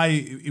took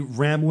my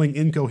rambling,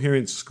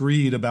 incoherent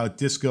screed about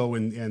disco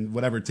and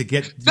whatever to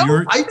get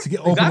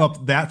open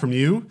up that from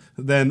you,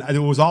 then it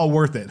was all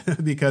worth it.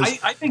 Because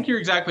I think you're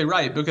exactly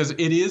right, because it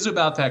is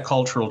about that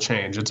cultural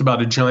change. It's about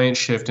a giant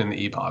shift in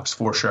the epochs,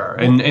 for sure.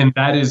 And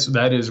that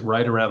is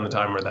right around the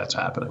time where that's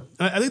happening.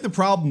 I think the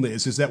problem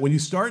is that when you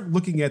start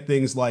looking at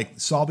things like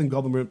solving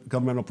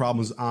governmental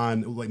problems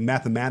on like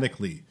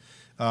mathematically,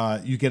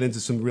 you get into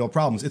some real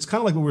problems. It's kind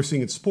of like what we're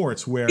seeing in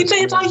sports, where it's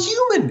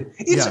anti-human.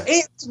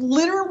 It's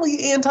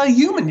literally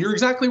anti-human. You're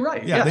exactly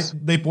right. Yeah, yes.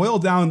 They boil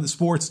down the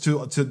sports to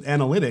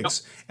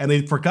analytics, and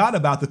they forgot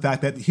about the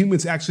fact that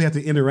humans actually have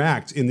to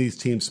interact in these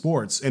team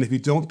sports. And if you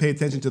don't pay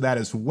attention to that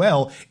as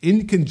well,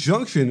 in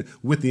conjunction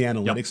with the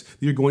analytics,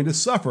 you're going to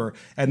suffer.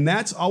 And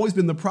that's always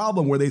been the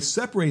problem, where they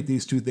separate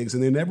these two things,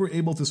 and they're never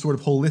able to sort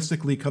of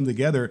holistically come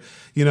together.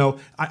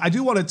 I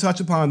do want to touch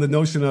upon the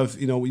notion of,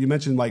 you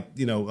mentioned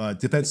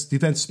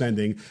defense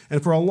spending,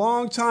 and for a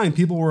long time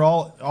people were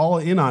all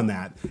in on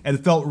that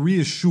and felt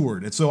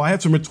reassured. And so I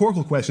have some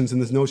rhetorical questions in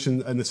this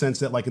notion, in the sense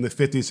that, like in the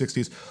 50s,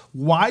 60s,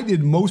 why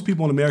did most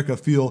people in America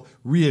feel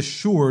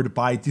reassured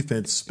by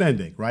defense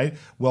spending, right?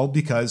 Well,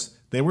 because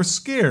they were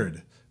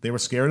scared. They were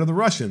scared of the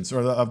Russians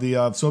or of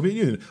the Soviet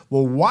Union.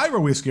 Well, why were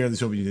we scared of the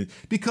Soviet Union?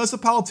 Because the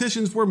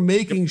politicians were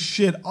making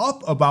shit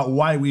up about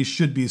why we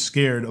should be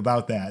scared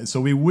about that. So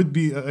we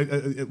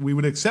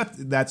would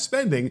accept that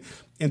spending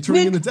and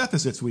turning in the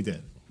deficits we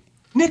did.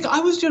 Nick, I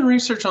was doing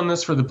research on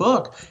this for the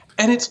book,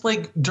 and it's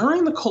like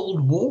during the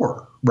Cold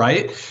War,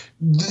 right?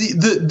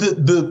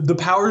 The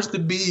powers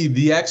that be,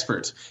 the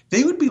experts,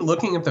 they would be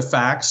looking at the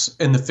facts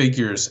and the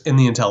figures and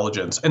the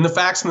intelligence. And the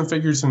facts and the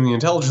figures and the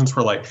intelligence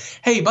were like,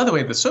 hey, by the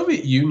way, the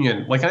Soviet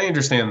Union, like, I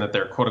understand that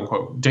they're quote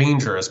unquote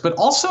dangerous, but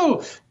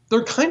also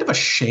they're kind of a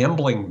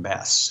shambling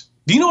mess.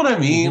 Do you know what I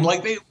mean? Mm-hmm.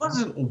 Like, it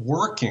wasn't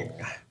working.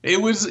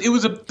 It was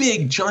a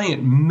big,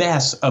 giant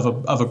mess of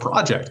a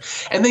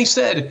project. And they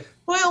said,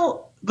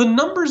 well, the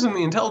numbers and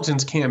the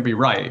intelligence can't be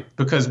right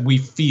because we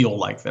feel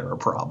like they're a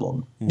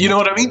problem. You know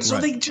what I mean? So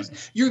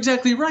you're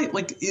exactly right.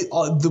 Like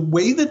the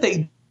way that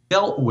they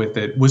dealt with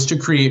it was to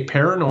create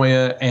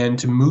paranoia and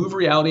to move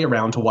reality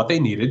around to what they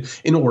needed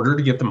in order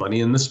to get the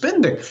money and the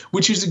spending,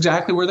 which is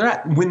exactly where they're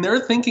at. When they're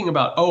thinking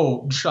about,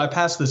 oh, should I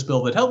pass this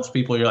bill that helps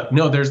people? You're like,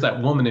 no, there's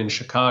that woman in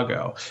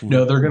Chicago.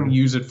 No, they're going to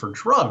use it for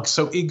drugs.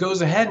 So it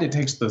goes ahead and it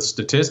takes the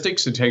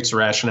statistics, it takes the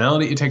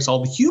rationality, it takes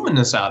all the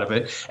humanness out of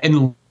it,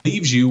 and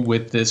leaves you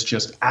with this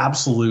just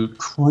absolute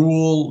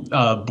cruel,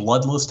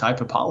 bloodless type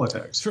of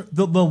politics. Sure.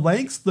 The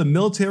lengths the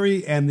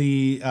military and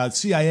the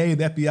CIA and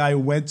the FBI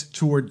went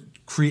toward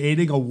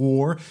creating a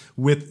war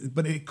with,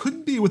 but it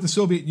couldn't be with the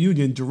Soviet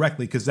Union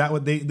directly, because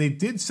they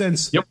did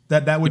sense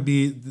that would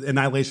be the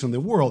annihilation of the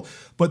world.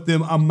 But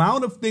the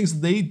amount of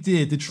things they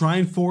did to try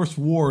and force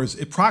wars,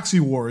 proxy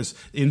wars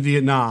in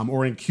Vietnam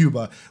or in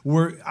Cuba,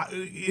 were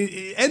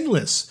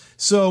endless.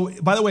 So,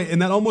 by the way, and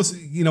that almost,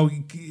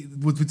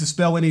 would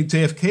dispel any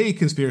JFK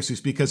conspiracies,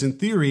 because in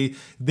theory,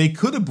 they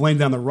could have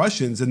blamed on the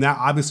Russians, and that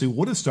obviously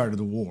would have started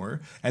the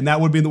war, and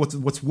that would be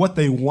what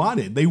they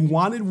wanted. They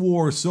wanted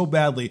war so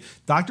badly.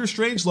 Dr.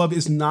 Strangelove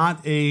is not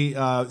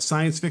a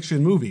science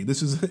fiction movie.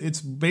 It's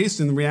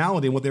based in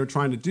reality and what they were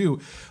trying to do.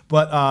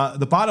 But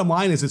the bottom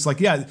line is, it's like,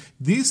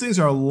 these things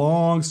are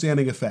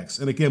long-standing effects.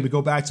 And again, we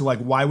go back to like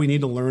why we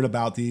need to learn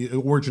about the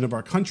origin of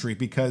our country,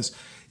 because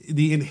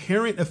the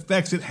inherent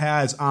effects it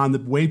has on the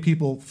way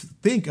people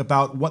think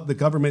about what the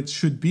government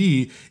should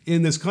be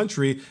in this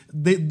country,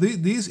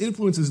 these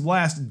influences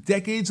last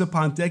decades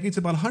upon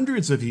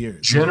hundreds of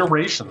years.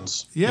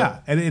 Generations.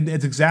 Yeah. And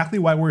it's exactly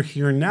why we're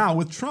here now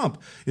with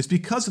Trump. It's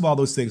because of all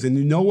those things. And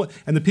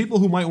and the people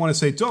who might want to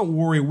say, don't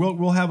worry,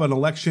 we'll have an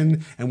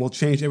election and we'll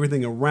change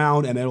everything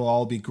around and it'll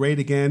all be great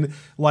again.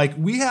 Like,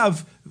 we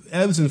have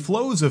ebbs and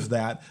flows of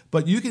that,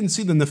 but you can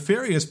see the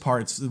nefarious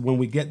parts when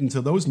we get into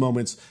those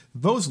moments.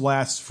 Those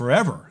last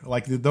forever.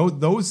 Like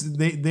those,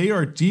 they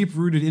are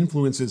deep-rooted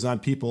influences on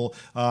people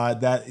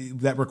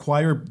that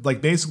require,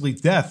 like, basically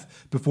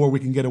death before we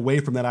can get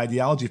away from that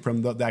ideology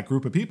from that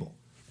group of people.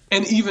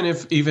 And even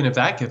if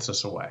that gets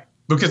us away,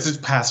 because it's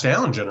passed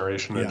down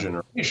generation to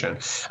generation.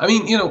 I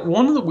mean,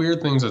 one of the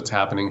weird things that's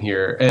happening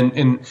here,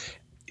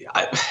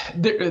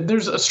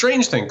 there's a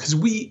strange thing, because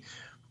we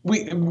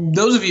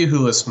those of you who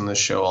listen to this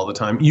show all the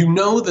time,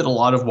 that a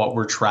lot of what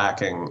we're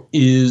tracking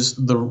is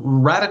the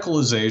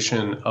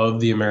radicalization of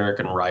the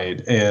American right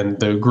and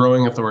the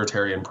growing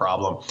authoritarian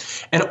problem,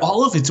 and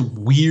all of its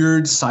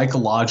weird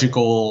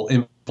psychological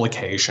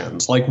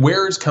implications, like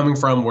where it's coming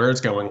from, where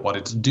it's going, what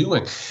it's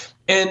doing.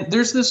 And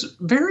there's this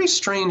very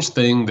strange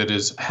thing that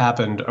has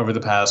happened over the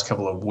past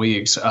couple of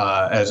weeks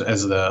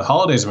as the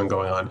holidays have been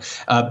going on.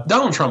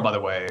 Donald Trump, by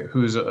the way,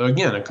 who's,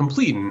 again, a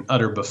complete and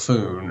utter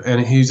buffoon, and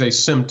he's a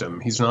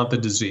symptom. He's not the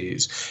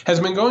disease, has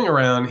been going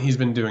around. He's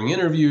been doing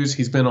interviews.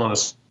 He's been on a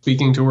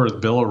speaking tour with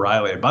Bill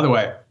O'Reilly. And by the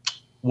way,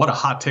 what a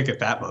hot ticket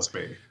that must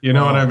be. You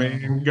know what I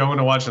mean? Going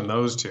and watching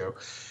those two.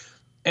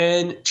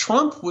 And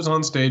Trump was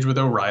on stage with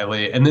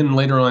O'Reilly, and then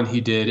later on he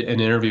did an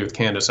interview with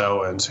Candace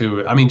Owens,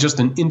 who, I mean, just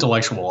an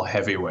intellectual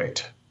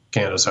heavyweight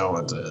Candace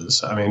Owens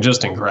is. I mean,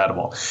 just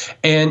incredible.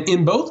 And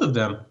in both of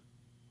them,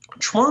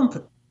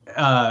 Trump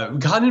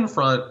got in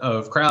front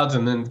of crowds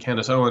and then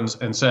Candace Owens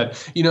and said,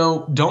 you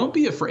know, don't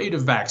be afraid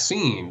of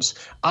vaccines.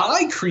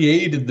 I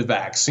created the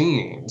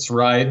vaccines,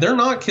 right? They're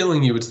not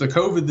killing you. It's the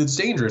COVID that's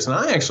dangerous. And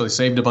I actually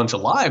saved a bunch of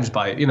lives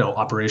by, you know,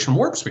 Operation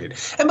Warp Speed.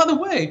 And by the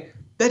way,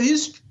 that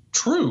is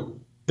true.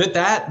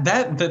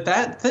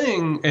 That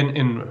thing,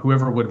 and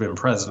whoever would have been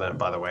president,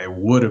 by the way,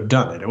 would have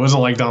done it. It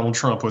wasn't like Donald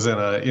Trump was in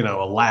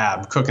a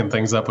lab cooking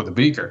things up with a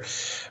beaker.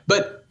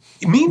 But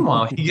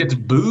meanwhile, he gets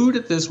booed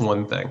at this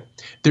one thing.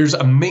 There's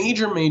a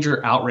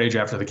major outrage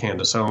after the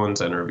Candace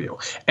Owens interview.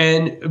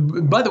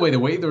 And by the way they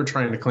were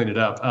trying to clean it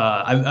up,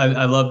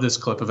 I love this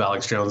clip of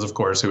Alex Jones, of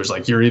course, who was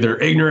like, you're either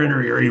ignorant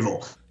or you're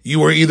evil.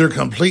 You are either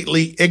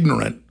completely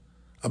ignorant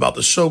about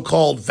the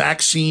so-called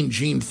vaccine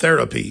gene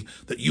therapy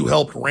that you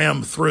helped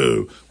ram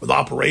through with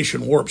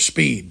Operation Warp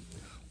Speed,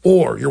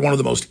 or you're one of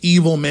the most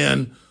evil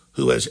men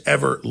who has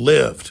ever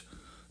lived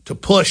to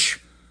push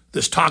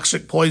this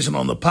toxic poison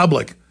on the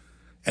public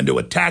and to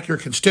attack your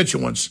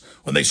constituents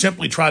when they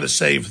simply try to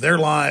save their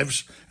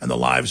lives and the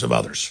lives of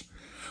others.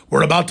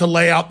 We're about to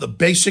lay out the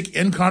basic,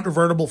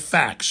 incontrovertible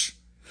facts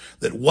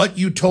that what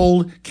you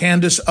told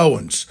Candace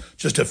Owens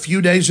just a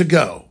few days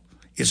ago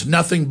is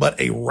nothing but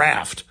a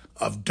raft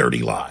of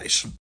dirty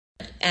lies.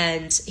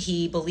 And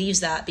he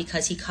believes that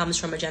because he comes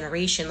from a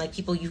generation, like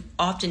people, you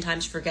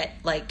oftentimes forget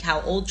like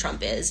how old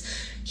Trump is.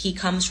 He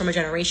comes from a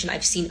generation.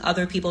 I've seen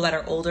other people that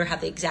are older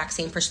have the exact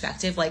same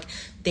perspective. Like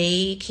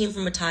they came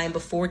from a time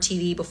before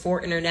TV,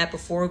 before internet,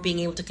 before being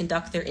able to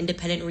conduct their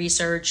independent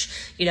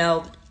research, you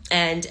know,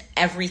 and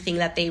everything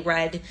that they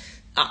read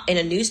in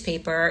a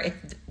newspaper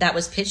that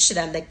was pitched to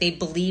them, like they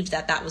believed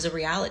that was a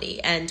reality.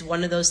 And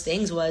one of those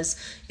things was,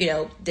 you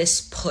know, this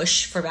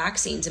push for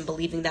vaccines and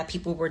believing that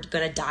people were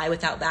going to die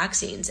without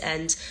vaccines.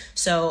 And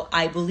so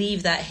I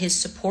believe that his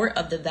support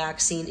of the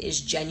vaccine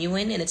is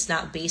genuine and it's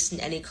not based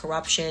in any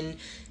corruption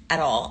at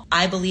all.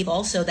 I believe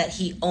also that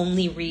he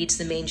only reads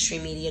the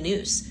mainstream media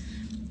news.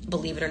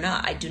 Believe it or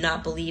not, I do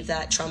not believe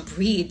that Trump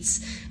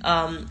reads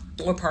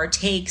or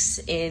partakes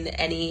in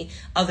any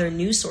other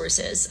news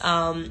sources.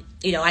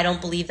 You know, I don't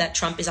believe that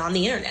Trump is on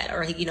the internet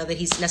or, you know, that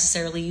he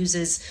necessarily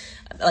uses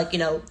like, you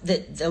know,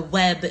 the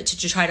web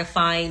to try to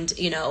find,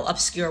 you know,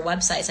 obscure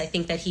websites. I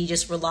think that he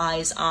just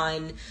relies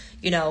on,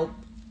 you know,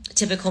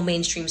 typical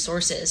mainstream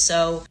sources.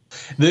 So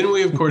then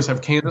we, of course,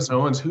 have Candace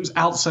Owens, who's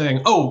out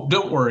saying, oh,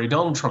 don't worry,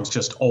 Donald Trump's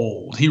just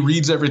old. He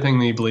reads everything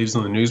that he believes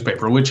in the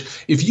newspaper,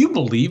 which if you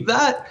believe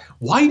that,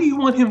 why do you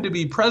want him to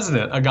be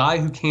president? A guy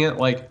who can't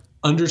like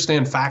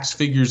understand facts,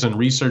 figures, and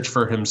research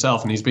for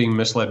himself, and he's being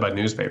misled by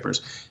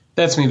newspapers.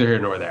 That's neither here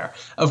nor there.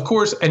 Of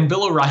course, and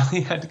Bill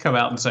O'Reilly had to come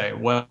out and say,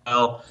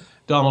 well,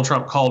 Donald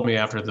Trump called me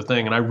after the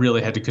thing, and I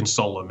really had to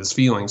console him. His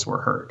feelings were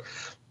hurt.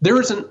 There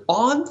is an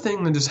odd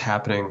thing that is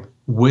happening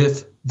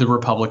with the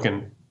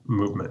Republican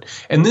movement.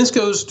 And this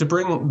goes to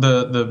bring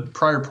the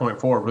prior point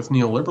forward with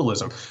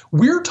neoliberalism.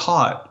 We're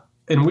taught,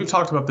 and we've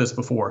talked about this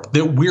before,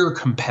 that we're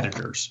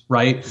competitors,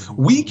 right?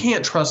 We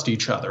can't trust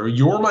each other.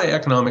 You're my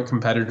economic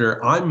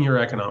competitor. I'm your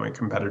economic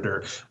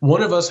competitor.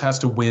 One of us has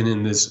to win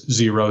in this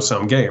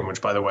zero-sum game,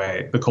 which, by the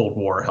way, the Cold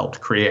War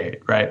helped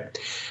create, right?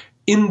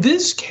 In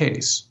this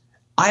case,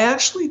 I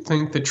actually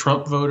think that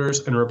Trump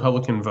voters and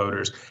Republican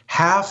voters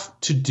have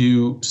to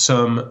do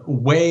some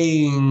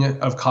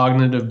weighing of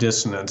cognitive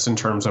dissonance in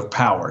terms of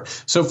power.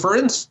 So, for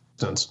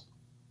instance,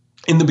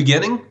 in the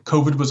beginning,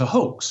 COVID was a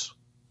hoax,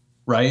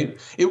 right?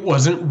 It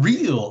wasn't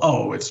real.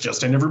 Oh, it's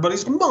just in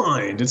everybody's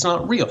mind. It's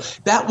not real.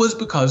 That was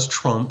because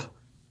Trump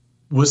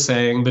was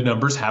saying the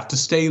numbers have to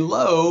stay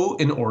low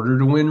in order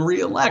to win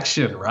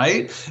re-election,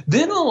 right?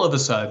 Then all of a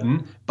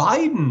sudden,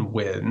 Biden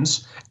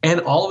wins,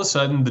 and all of a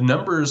sudden the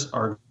numbers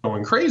are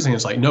going crazy. And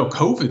it's like, no,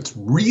 COVID's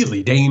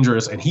really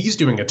dangerous, and he's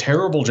doing a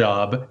terrible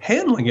job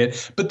handling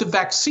it, but the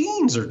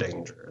vaccines are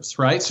dangerous,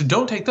 right? So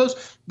don't take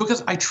those,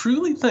 because I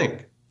truly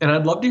think, and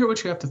I'd love to hear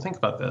what you have to think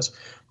about this,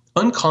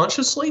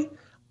 unconsciously,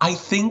 I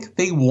think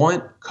they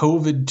want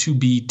COVID to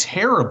be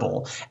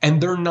terrible,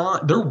 and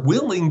they're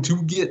willing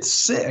to get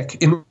sick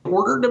in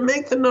order to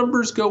make the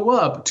numbers go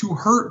up to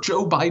hurt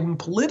Joe Biden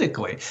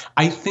politically.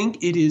 I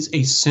think it is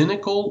a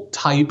cynical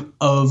type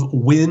of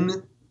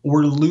win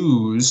or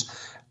lose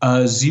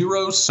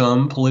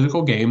zero-sum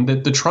political game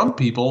that the Trump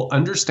people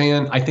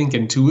understand, I think,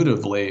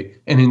 intuitively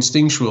and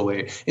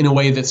instinctually in a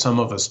way that some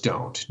of us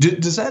don't.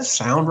 Does that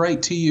sound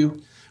right to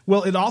you?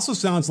 Well, it also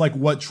sounds like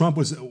what Trump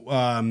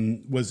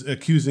was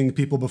accusing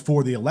people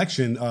before the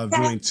election of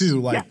doing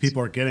too. Like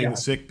people are getting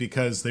sick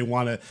because they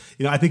want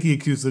to. I think he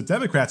accused the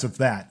Democrats of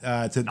that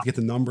to get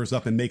the numbers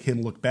up and make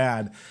him look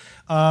bad.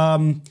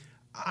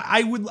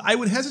 I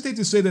would hesitate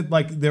to say that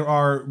like there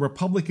are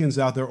Republicans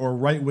out there or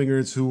right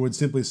wingers who would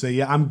simply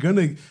say, I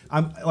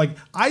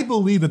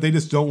believe that they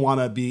just don't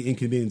want to be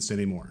inconvenienced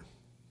anymore.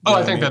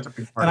 I think that's a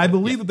big part. And I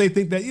believe that they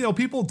think that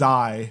people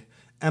die.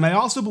 And I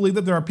also believe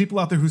that there are people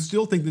out there who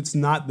still think it's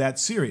not that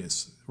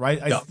serious, right?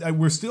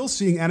 We're still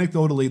seeing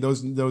anecdotally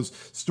those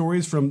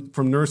stories from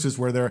nurses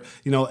where they're,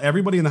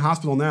 everybody in the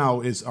hospital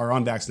now are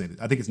unvaccinated.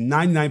 I think it's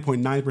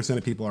 99.9%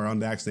 of people are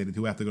unvaccinated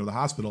who have to go to the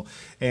hospital,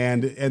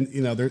 and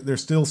they're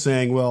still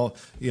saying, well,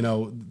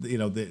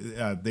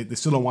 they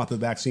still don't want the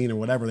vaccine or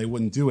whatever, they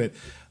wouldn't do it.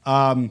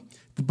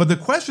 But the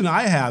question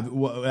I have,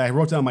 I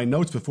wrote down my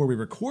notes before we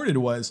recorded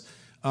was,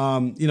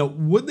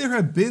 would there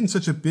have been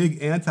such a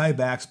big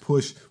anti-vax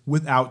push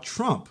without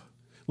Trump?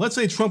 Let's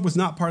say Trump was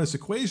not part of this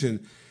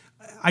equation.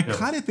 I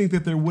kind of think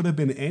that there would have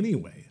been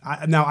anyway.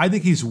 I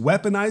think he's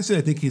weaponized it.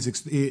 I think he's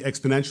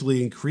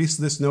exponentially increased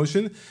this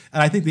notion.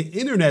 And I think the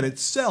internet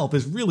itself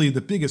is really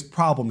the biggest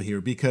problem here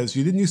because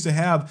you didn't used to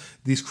have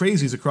these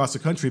crazies across the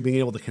country being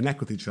able to connect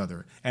with each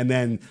other.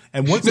 And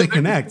once they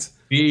connect...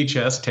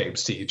 VHS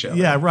tapes to each other.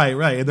 Yeah,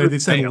 right. And they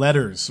send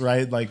letters,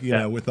 right? Like,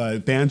 with a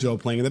banjo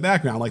playing in the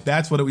background. Like,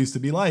 that's what it used to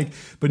be like.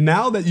 But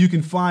now that you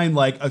can find,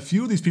 like, a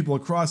few of these people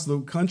across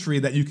the country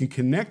that you can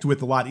connect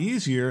with a lot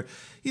easier,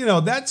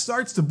 that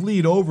starts to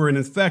bleed over and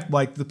infect,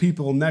 like, the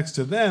people next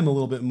to them a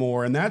little bit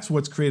more. And that's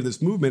what's created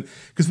this movement.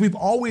 Because we've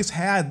always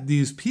had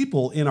these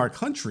people in our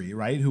country,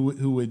 right, who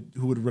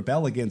would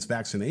rebel against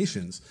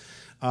vaccinations.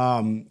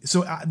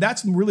 So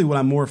that's really what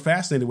I'm more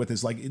fascinated with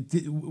is like,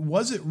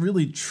 was it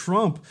really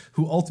Trump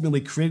who ultimately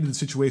created the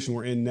situation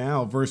we're in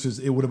now versus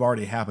it would have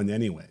already happened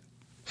anyway?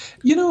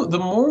 The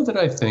more that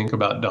I think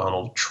about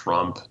Donald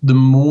Trump, the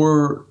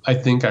more I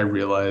think I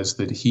realize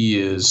that he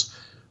is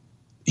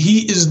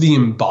the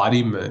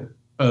embodiment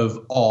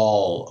of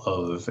all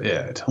of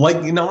it.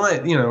 Like,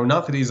 not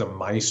that he's a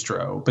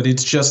maestro, but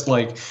it's just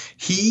like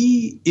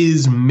he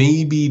is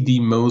maybe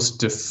the most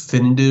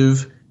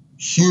definitive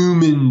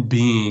human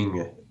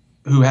being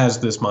who has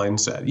this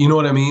mindset. You know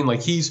what I mean?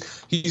 Like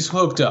he's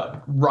hooked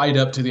up right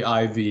up to the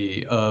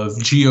IV of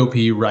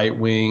GOP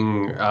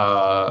right-wing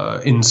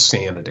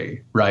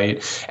insanity,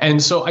 right?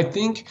 And so I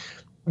think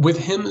with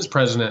him as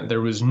president, there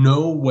was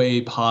no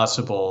way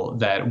possible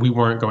that we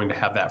weren't going to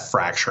have that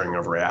fracturing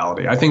of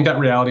reality. I think that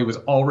reality was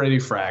already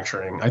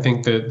fracturing. I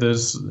think that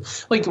this,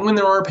 like when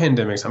there are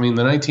pandemics, I mean,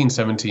 the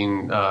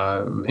 1917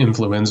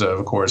 influenza,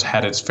 of course,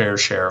 had its fair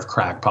share of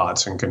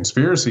crackpots and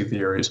conspiracy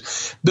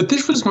theories, but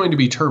this was going to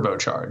be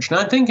turbocharged. And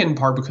I think in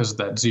part because of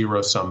that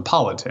zero-sum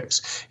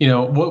politics.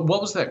 What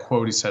was that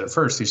quote he said at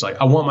first? He's like,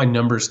 I want my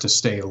numbers to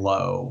stay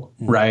low,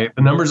 right?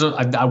 The numbers,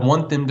 I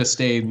want them to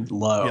stay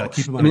low. Yeah,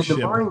 keep them on a ship.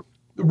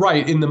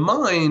 Right. In the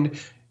mind,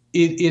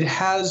 it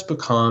has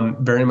become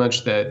very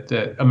much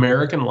that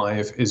American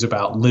life is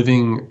about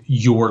living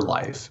your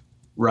life,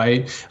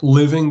 right?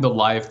 Living the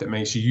life that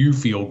makes you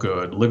feel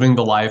good, living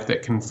the life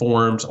that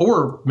conforms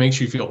or makes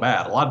you feel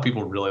bad. A lot of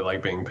people really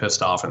like being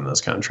pissed off in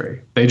this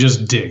country. They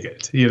just dig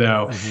it,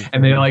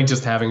 and they like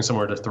just having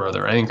somewhere to throw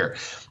their anger.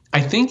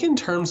 I think in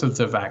terms of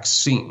the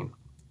vaccine,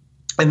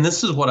 and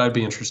this is what I'd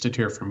be interested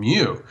to hear from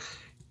you,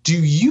 do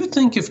you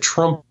think if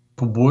Trump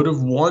would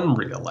have won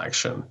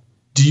re-election,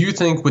 do you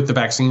think with the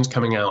vaccines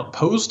coming out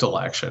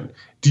post-election,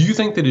 do you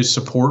think that his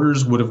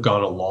supporters would have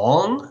gone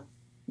along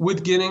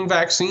with getting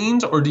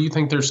vaccines, or do you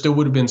think there still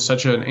would have been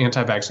such an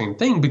anti-vaccine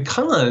thing?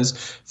 Because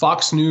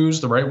Fox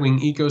News, the right-wing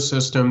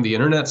ecosystem, the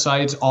internet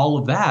sites, all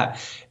of that,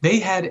 they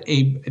had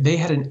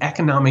an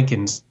economic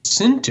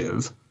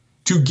incentive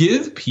to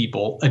give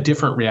people a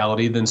different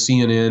reality than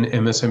CNN,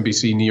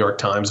 MSNBC, New York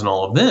Times, and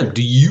all of them.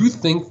 Do you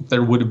think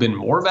there would have been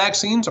more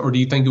vaccines, or do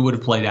you think it would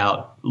have played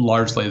out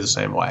largely the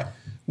same way?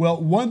 Well,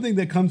 one thing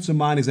that comes to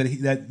mind is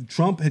that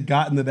Trump had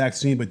gotten the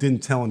vaccine but didn't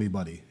tell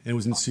anybody. And it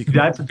was in secret.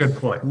 That's a good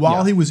point.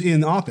 While he was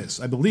in office,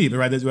 I believe,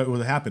 right? That's what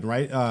happened,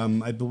 right?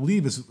 I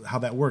believe is how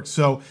that works.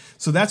 So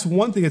that's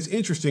one thing that's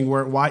interesting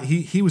why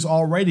he was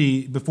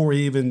already, before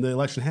even the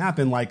election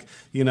happened, like,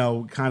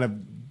 kind of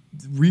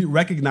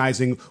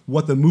recognizing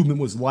what the movement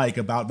was like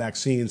about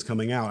vaccines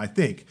coming out, I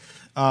think.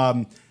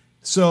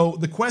 So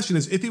the question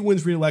is, if he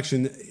wins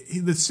re-election,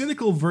 the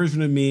cynical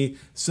version of me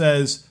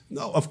says,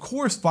 no, of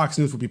course Fox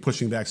News would be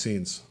pushing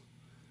vaccines.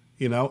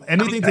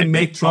 Anything to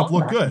make Trump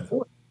look good.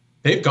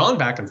 They've gone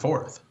back and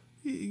forth.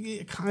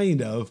 Yeah,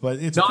 kind of, but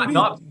it's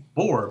not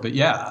before, but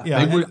yeah.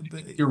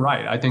 You're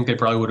right. I think they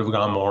probably would have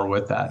gone more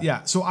with that.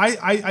 Yeah. So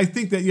I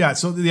think that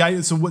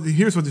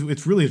here's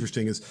what's really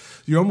interesting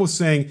is you're almost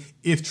saying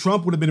if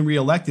Trump would have been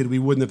reelected, we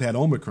wouldn't have had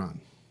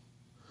Omicron.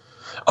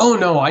 Oh,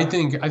 no, I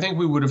think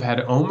we would have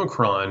had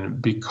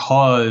Omicron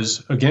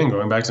because, again,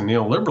 going back to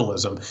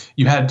neoliberalism,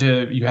 you had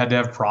to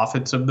have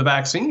profits of the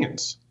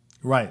vaccines.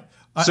 Right.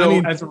 So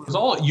as a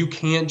result, you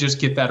can't just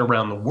get that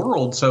around the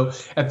world. So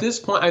at this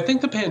point, I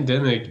think the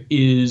pandemic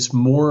is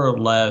more or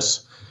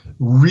less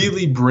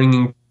really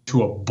bringing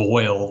to a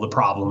boil the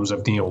problems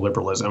of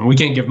neoliberalism. We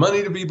can't give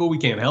money to people. We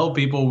can't help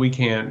people. We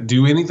can't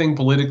do anything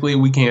politically.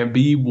 We can't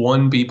be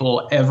one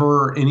people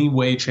ever, any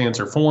way, chance,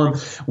 or form.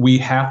 We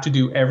have to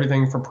do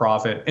everything for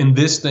profit. And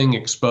this thing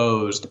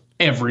exposed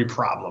every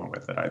problem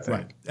with it, I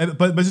think. Right.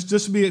 But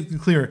just to be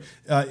clear,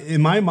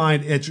 in my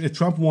mind, if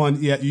Trump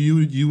won,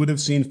 you would have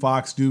seen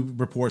Fox do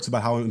reports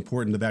about how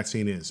important the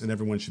vaccine is and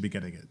everyone should be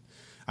getting it.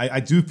 I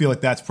do feel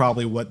like that's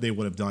probably what they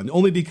would have done,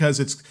 only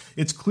because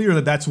it's clear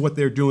that that's what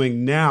they're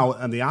doing now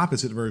on the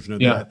opposite version of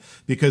that,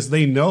 because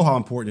they know how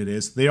important it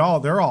is. They're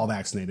all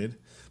vaccinated,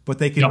 but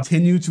they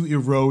continue to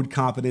erode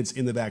confidence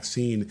in the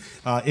vaccine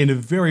in a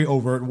very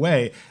overt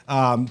way.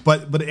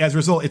 But as a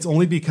result, it's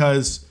only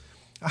because,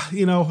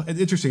 it's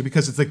interesting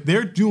because it's like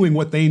they're doing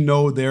what they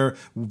know their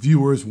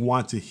viewers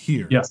want to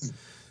hear. Yes.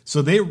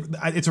 So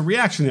it's a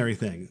reactionary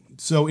thing.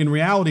 So in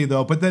reality,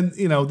 though, but then,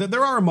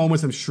 there are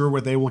moments, I'm sure,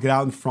 where they will get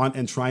out in front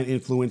and try and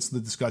influence the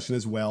discussion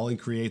as well and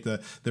create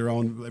their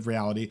own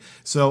reality.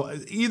 So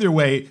either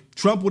way,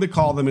 Trump would have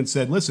called them and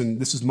said, listen,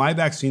 this is my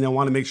vaccine. I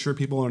want to make sure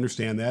people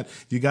understand that.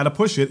 You got to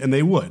push it. And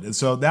they would. And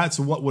so that's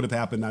what would have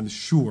happened, I'm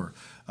sure.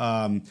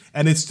 And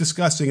it's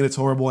disgusting and it's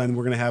horrible. And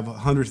we're going to have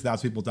hundreds of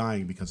thousands of people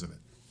dying because of it.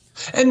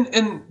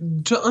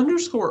 And to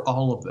underscore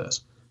all of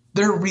this,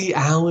 their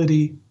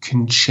reality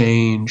can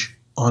change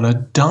on a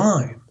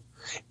dime.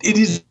 It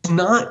is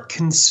not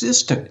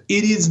consistent.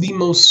 It is the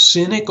most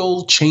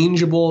cynical,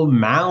 changeable,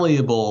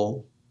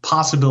 malleable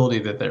possibility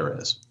that there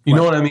is. You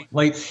know what I mean?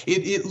 Like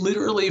it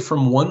literally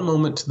from one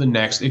moment to the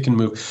next, it can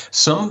move.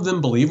 Some of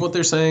them believe what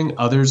they're saying.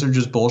 Others are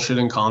just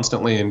bullshitting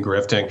constantly and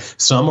grifting.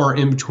 Some are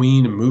in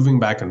between and moving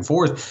back and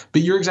forth.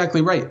 But you're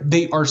exactly right.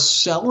 They are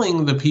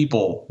selling the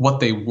people what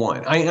they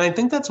want. I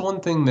think that's one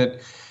thing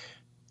that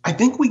I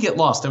think we get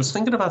lost. I was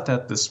thinking about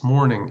that this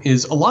morning,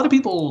 is a lot of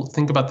people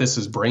think about this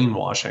as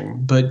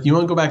brainwashing, but you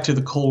want to go back to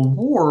the Cold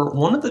War,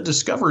 one of the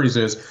discoveries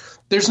is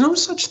there's no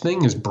such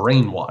thing as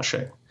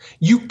brainwashing.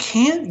 You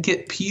can't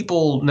get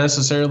people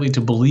necessarily to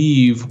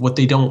believe what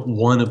they don't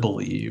want to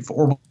believe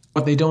or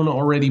what they don't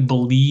already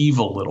believe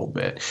a little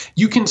bit.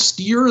 You can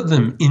steer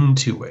them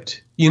into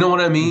it. You know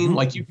what I mean? Mm-hmm.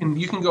 Like you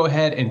can go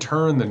ahead and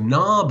turn the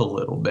knob a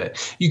little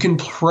bit. You can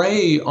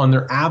prey on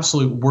their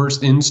absolute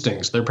worst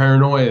instincts, their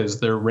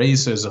paranoias, their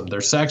racism, their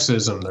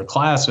sexism, their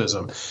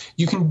classism.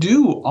 You can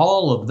do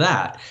all of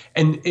that.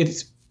 And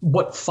it's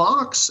what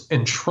Fox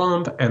and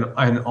Trump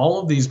and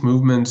all of these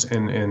movements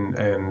and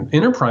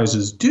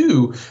enterprises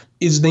do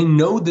is they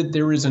know that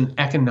there is an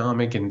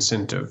economic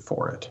incentive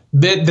for it,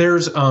 that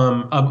there's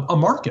a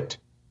market,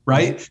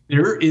 right?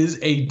 There is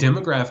a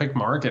demographic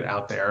market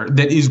out there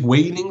that is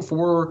waiting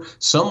for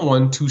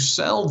someone to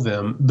sell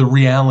them the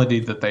reality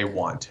that they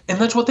want. And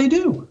that's what they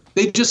do.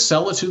 They just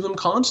sell it to them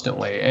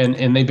constantly.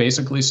 And they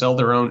basically sell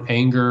their own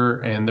anger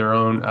and their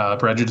own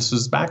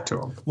prejudices back to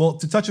them. Well,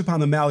 to touch upon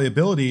the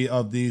malleability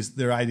of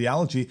their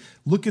ideology,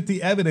 look at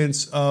the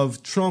evidence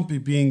of Trump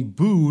being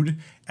booed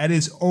at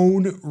his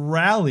own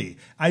rally.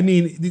 I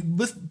mean,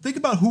 let's think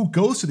about who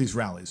goes to these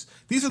rallies.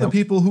 These are the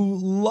people who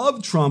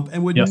love Trump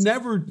and would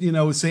never,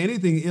 say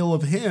anything ill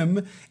of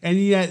him, and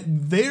yet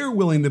they're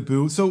willing to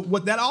boo. So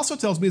what that also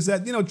tells me is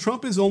that,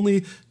 Trump is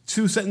only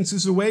 2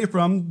 sentences away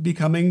from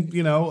becoming,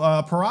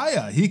 a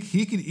pariah.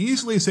 He could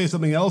easily say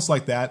something else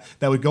like that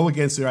would go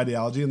against their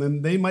ideology, and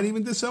then they might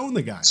even disown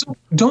the guy. So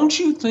don't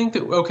you think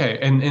that, okay,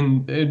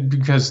 and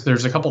because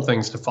there's a couple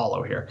things to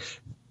follow here.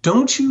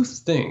 Don't you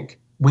think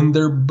when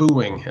they're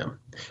booing him,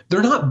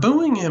 they're not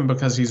booing him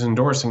because he's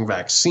endorsing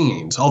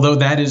vaccines, although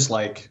that is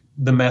like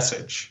the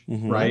message,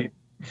 right?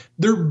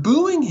 They're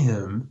booing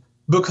him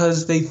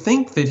because they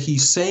think that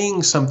he's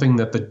saying something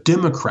that the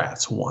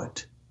Democrats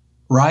want,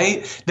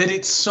 right? That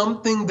it's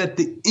something that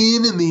the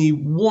enemy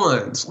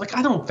wants. Like,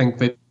 I don't think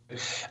that,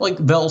 like,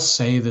 they'll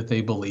say that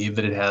they believe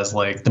that it has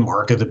like the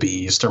mark of the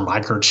beast or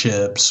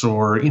microchips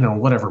or,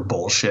 whatever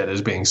bullshit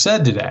is being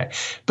said today.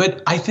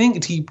 But I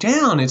think deep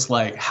down, it's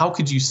like, how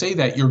could you say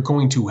that you're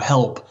going to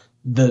help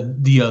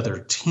the other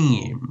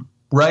team?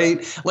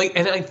 Right. Like,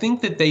 and I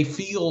think that they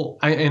feel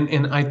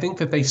and I think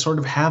that they sort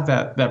of have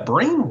that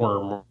brain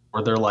worm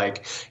where they're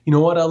like, you know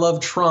what, I love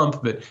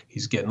Trump, but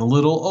he's getting a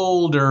little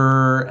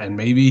older and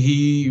maybe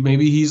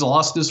he's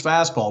lost his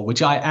fastball,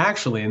 which I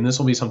actually, and this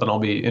will be something I'll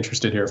be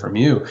interested to hear from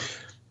you.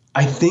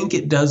 I think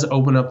it does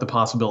open up the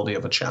possibility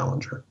of a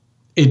challenger.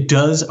 It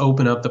does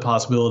open up the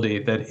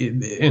possibility that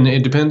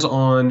it depends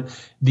on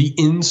the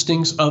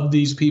instincts of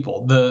these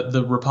people.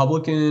 The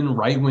Republican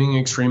right-wing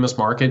extremist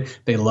market,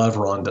 they love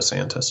Ron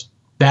DeSantis.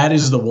 That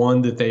is the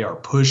one that they are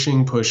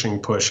pushing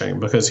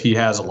because he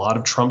has a lot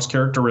of Trump's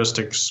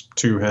characteristics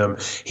to him.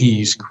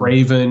 He's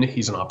craven.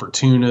 He's an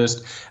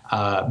opportunist.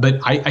 But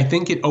I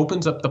think it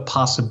opens up the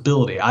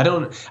possibility.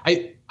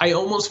 I I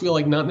almost feel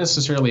like not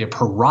necessarily a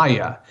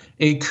pariah.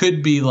 It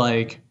could be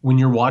like when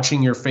you're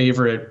watching your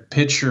favorite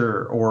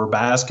pitcher or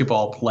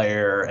basketball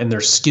player and their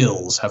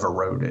skills have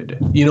eroded.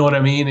 You know what I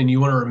mean? And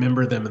you want to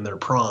remember them in their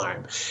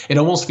prime. It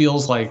almost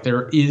feels like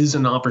there is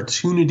an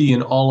opportunity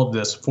in all of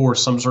this for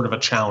some sort of a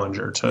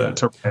challenger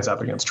to rise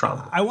up against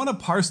Trump. I want to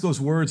parse those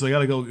words. I got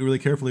to go really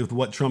carefully with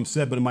what Trump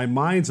said. But in my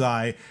mind's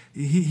eye,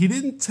 he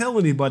didn't tell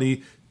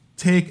anybody,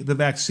 take the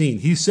vaccine.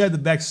 He said the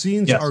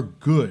vaccines are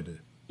good.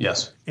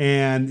 Yes.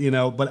 And,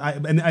 but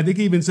I think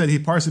he even said, he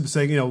parsed it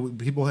saying,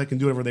 people can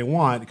do whatever they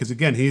want, because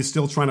again, he's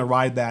still trying to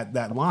ride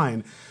that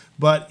line.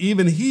 But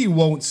even he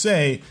won't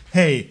say,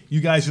 hey, you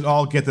guys should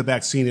all get the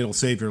vaccine. It'll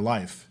save your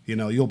life.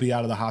 You'll be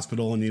out of the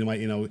hospital and you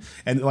might,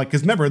 and like,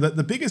 because remember,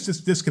 the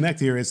biggest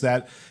disconnect here is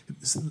that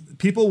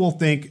people will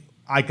think,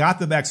 I got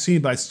the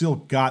vaccine, but I still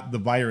got the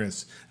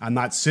virus. I'm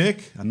not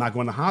sick. I'm not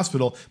going to the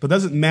hospital, but it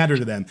doesn't matter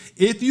to them.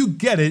 If you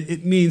get it,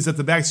 it means that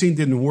the vaccine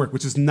didn't work,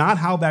 which is not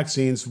how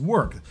vaccines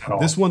work.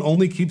 This one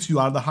only keeps you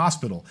out of the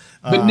hospital.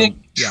 But Nick,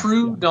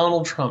 true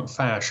Donald Trump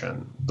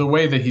fashion, the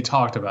way that he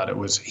talked about it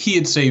was he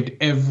had saved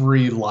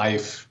every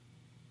life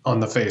on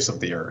the face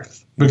of the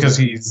earth because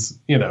he's,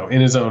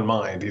 in his own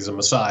mind, he's a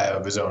messiah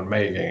of his own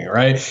making,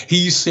 right?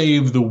 He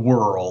saved the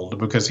world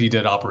because he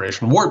did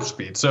Operation Warp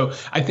Speed. So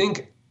I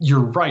think you're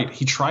right.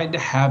 He tried to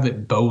have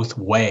it both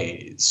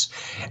ways.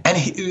 And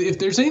if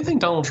there's anything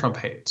Donald Trump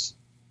hates,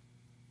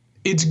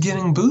 it's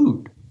getting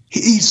booed.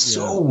 He's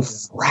so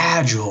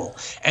fragile.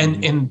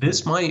 And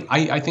this might,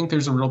 I think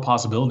there's a real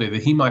possibility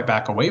that he might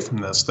back away from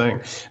this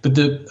thing. But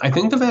I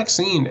think the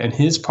vaccine and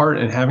his part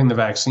in having the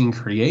vaccine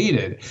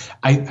created,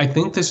 I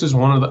think this is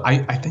one of the,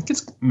 I think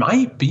it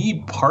might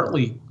be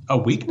partly a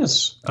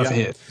weakness of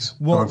his.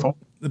 Well,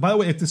 by the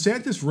way, if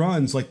DeSantis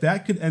runs, like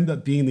that could end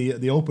up being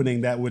the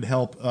opening that would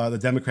help the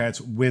Democrats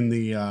win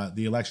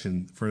the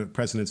election for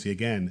presidency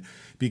again,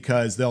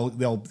 because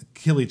they'll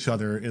kill each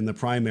other in the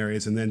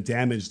primaries and then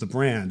damage the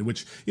brand,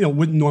 which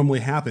wouldn't normally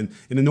happen.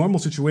 In a normal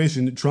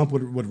situation, Trump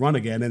would run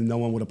again and no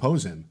one would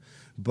oppose him.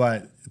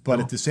 But if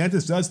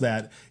DeSantis does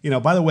that,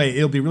 by the way,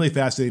 it'll be really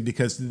fascinating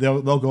because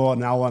they'll go on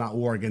an all-out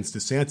war against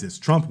DeSantis.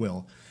 Trump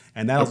will.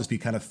 And that'll just be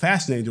kind of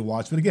fascinating to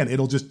watch. But again,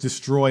 it'll just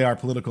destroy our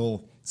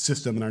political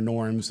system and our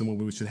norms and what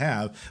we should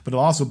have. But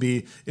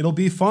it'll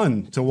be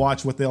fun to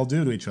watch what they'll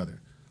do to each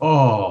other.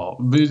 Oh,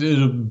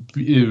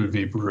 it would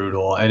be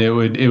brutal, and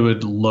it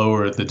would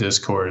lower the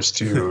discourse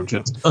to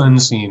just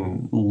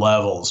unseen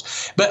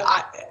levels. But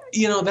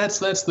that's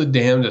the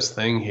damnedest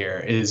thing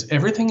here is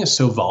everything is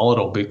so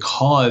volatile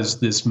because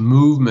this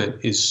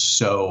movement is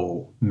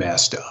so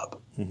messed up.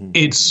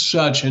 It's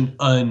such an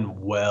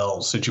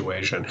unwell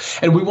situation.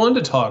 And we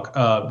wanted to talk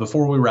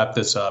before we wrap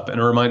this up. And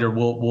a reminder,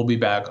 we'll be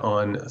back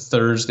on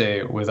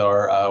Thursday with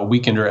our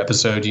Weekender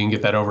episode. You can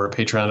get that over at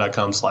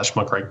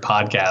patreon.com/Muckrake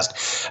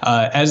Podcast.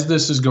 As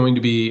this is going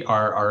to be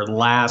our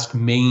last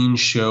main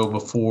show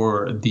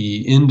before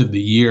the end of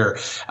the year,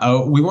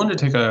 we wanted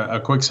to take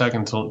a quick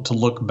second to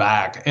look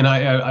back. And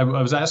I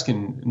was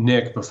asking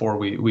Nick before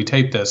we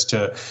taped this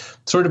to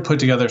sort of put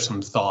together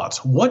some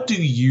thoughts. What do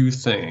you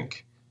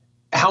think?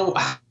 How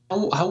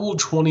will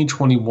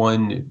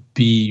 2021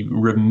 be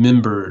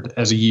remembered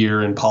as a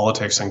year in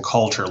politics and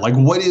culture? Like,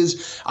 what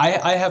is?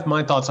 I have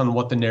my thoughts on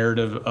what the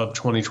narrative of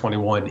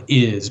 2021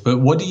 is, but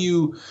what do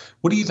you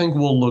think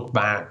we'll look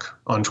back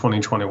on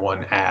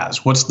 2021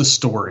 as? What's the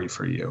story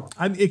for you?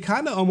 It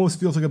kind of almost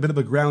feels like a bit of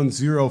a ground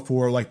zero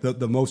for like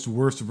the most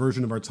worst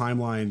version of our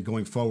timeline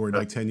going forward,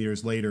 like 10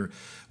 years later,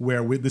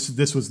 where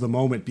this was the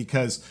moment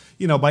because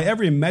by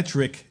every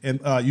metric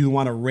you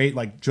want to rate,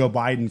 like Joe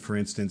Biden, for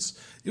instance,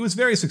 it was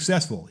very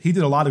successful. He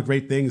did a lot of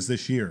great things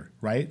this year,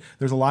 right?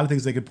 There's a lot of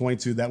things they could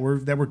point to that were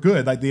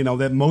good, like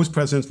that most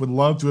presidents would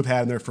love to have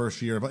had in their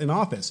first year in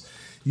office.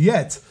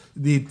 Yet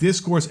the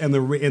discourse and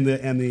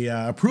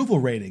the approval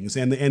ratings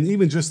and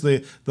even just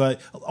a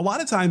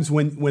lot of times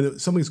when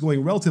something's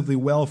going relatively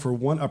well for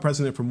a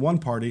president from one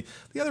party,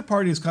 the other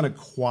party is kind of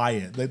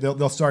quiet.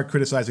 They'll start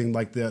criticizing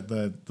like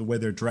the way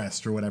they're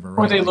dressed or whatever.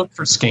 Right? Or they look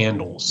for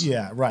scandals.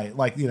 Yeah, right.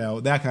 Like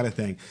that kind of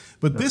thing.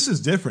 But this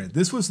is different.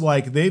 This was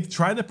like they've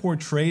tried to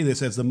portray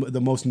this as the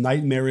most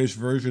nightmarish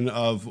version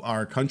of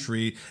our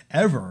country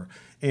ever.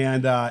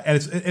 And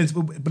it's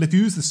but if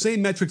you use the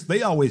same metrics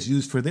they always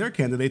use for their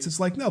candidates,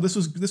 it's like, no, this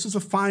was a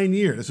fine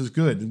year. This was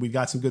good, and we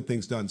got some good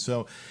things done.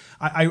 So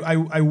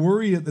I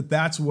worry that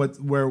that's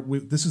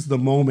this is the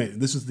moment.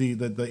 This is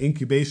the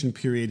incubation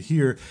period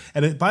here.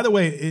 And by the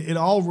way, it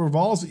all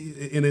revolves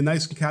in a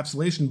nice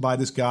encapsulation by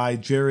this guy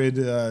Jared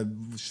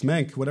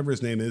Schmenk, whatever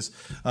his name is,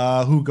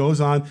 who goes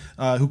on,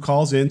 who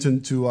calls in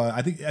to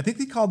I think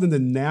he called into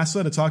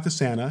NASA to talk to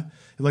Santa,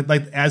 like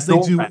as they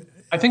do.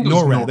 I think it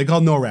was NORAD. They call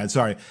it NORAD.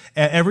 Sorry.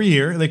 Every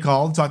year they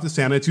call and talk to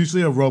Santa. It's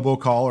usually a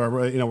robocall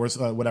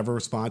or whatever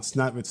response.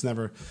 It's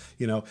never.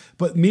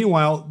 But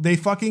meanwhile, they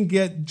fucking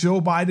get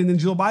Joe Biden and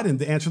Jill Biden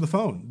to answer the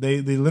phone.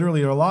 They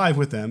literally are live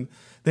with them.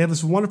 They have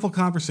this wonderful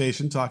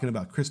conversation talking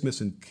about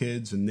Christmas and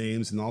kids and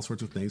names and all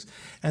sorts of things.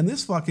 And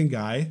this fucking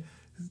guy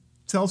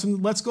tells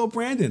him, "Let's go,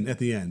 Brandon," at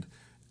the end.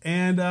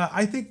 And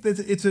I think that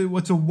it's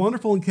a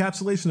wonderful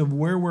encapsulation of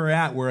where we're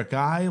at, where a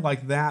guy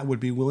like that would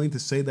be willing to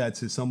say that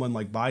to someone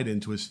like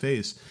Biden to his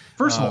face.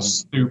 First of all,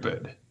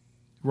 stupid.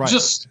 Right.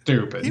 Just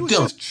stupid. He was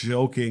just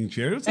joking,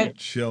 Jared. It was a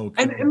joke.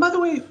 And by the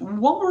way,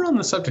 while we're on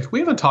the subject, we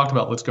haven't talked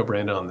about Let's Go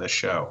Brandon on this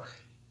show.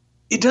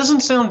 It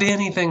doesn't sound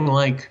anything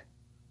like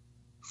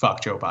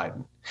fuck Joe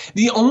Biden.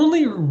 The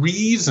only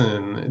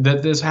reason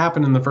that this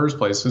happened in the first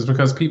place is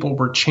because people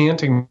were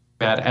chanting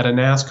that at a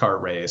NASCAR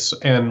race,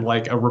 and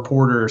like a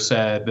reporter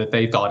said that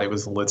they thought it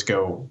was Let's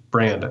Go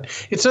Brandon.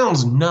 It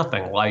sounds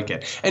nothing like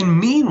it. And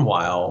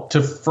meanwhile,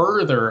 to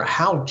further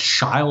how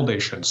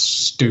childish and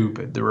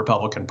stupid the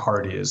Republican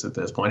Party is at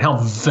this point, how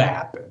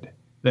vapid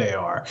they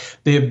are.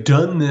 They have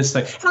done this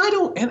thing.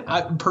 And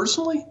I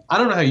personally, I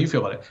don't know how you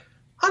feel about it.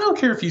 I don't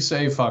care if you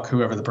say fuck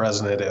whoever the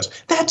president is.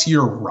 That's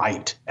your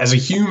right as a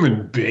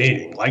human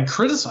being. Like,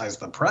 criticize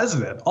the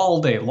president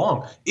all day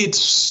long. It's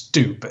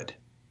stupid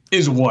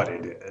is what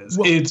it is.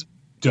 Well, it's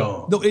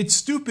dumb. No, it's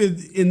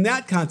stupid in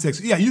that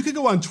context. Yeah, you could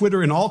go on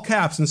Twitter in all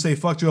caps and say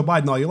fuck Joe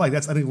Biden all you like.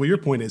 That's, I think, what your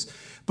point is.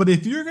 But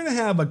if you're going to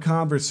have a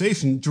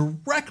conversation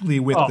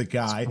directly with the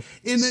guy,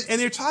 and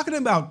they're talking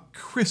about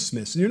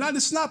Christmas, and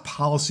this is not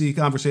policy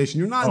conversation.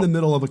 You're not in the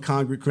middle of a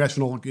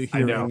congressional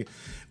hearing,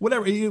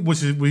 whatever,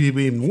 which would be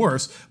even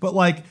worse. But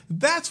like,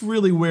 that's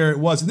really where it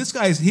was. And this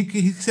guy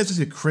he says he's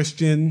a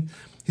Christian.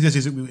 He says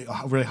he's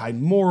really high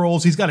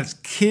morals. He's got his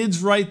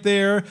kids right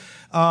there.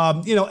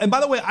 And by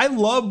the way, I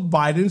love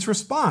Biden's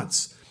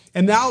response.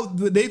 And now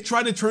they've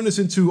tried to turn this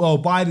into,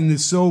 Biden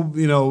is so,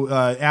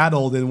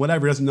 addled and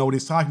whatever, doesn't know what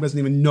he's talking about, doesn't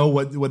even know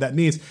what that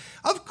means.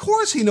 Of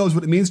course he knows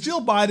what it means.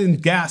 Jill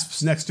Biden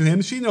gasps next to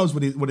him. She knows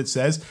what it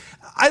says.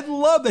 I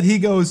love that he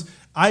goes,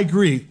 I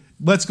agree.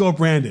 Let's go,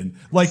 Brandon.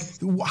 Like,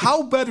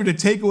 how better to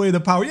take away the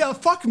power? Yeah,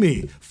 fuck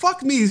me.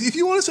 Fuck me. If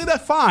you want to say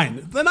that,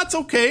 fine. Then that's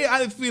okay.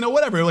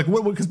 Whatever. Like,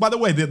 because by the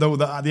way,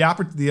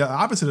 the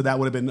opposite of that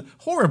would have been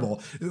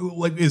horrible.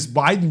 Like, is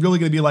Biden really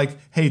going to be like,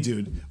 hey,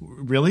 dude,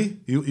 really?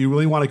 You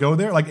really want to go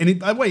there? Like,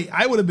 by the way,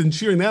 I would have been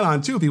cheering that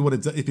on too if he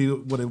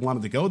would have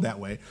wanted to go that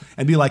way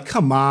and be like,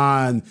 come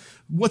on.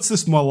 What's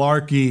this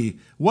malarkey?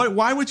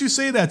 Why would you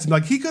say that to me?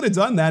 Like, he could have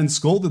done that and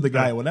scolded the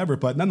guy or whatever,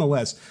 but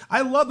nonetheless,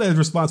 I love that his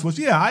response was,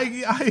 yeah,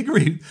 I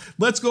agree.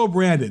 Let's go,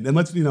 Brandon. And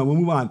let's, we'll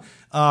move on.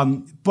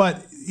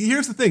 But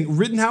here's the thing.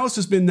 Rittenhouse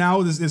has been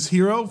now this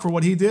hero for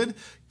what he did.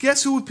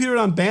 Guess who appeared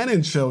on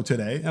Bannon's show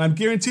today? And I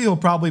guarantee he'll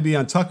probably be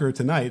on Tucker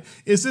tonight,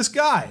 is this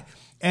guy.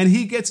 And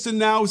he gets to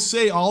now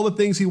say all the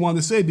things he wanted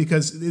to say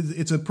because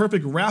it's a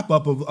perfect wrap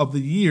up of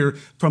the year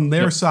from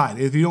their side.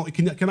 If you don't,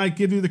 can I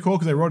give you the quote?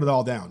 Because I wrote it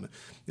all down.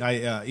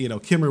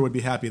 Kimmer would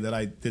be happy that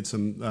I did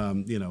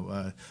some,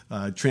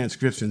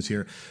 transcriptions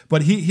here.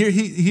 But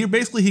he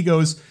basically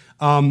goes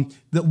that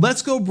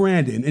Let's Go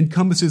Brandon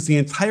encompasses the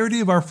entirety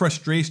of our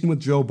frustration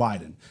with Joe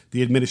Biden.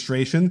 The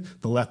administration,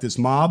 the leftist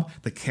mob,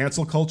 the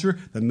cancel culture,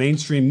 the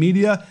mainstream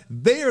media,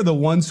 they are the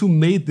ones who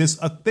made this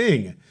a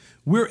thing.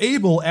 We're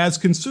able, as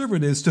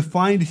conservatives, to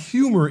find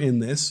humor in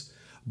this,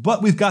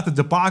 but we've got the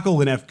debacle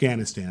in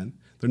Afghanistan.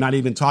 They're not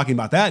even talking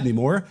about that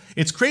anymore.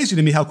 It's crazy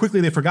to me how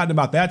quickly they've forgotten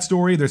about that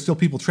story. There's still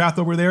people trapped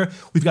over there.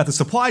 We've got the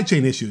supply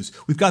chain issues.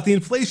 We've got the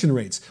inflation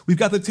rates. We've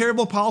got the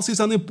terrible policies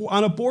on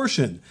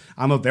abortion.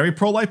 I'm a very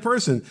pro-life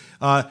person.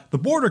 The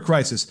border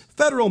crisis,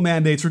 federal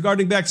mandates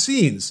regarding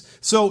vaccines.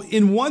 So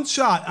in one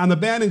shot on the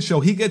Bannon show,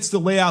 he gets to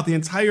lay out the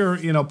entire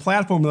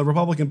platform of the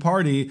Republican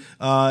Party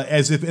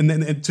as if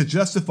and to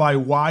justify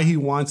why he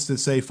wants to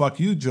say fuck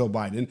you, Joe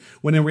Biden.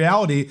 When in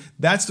reality,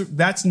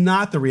 that's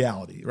not the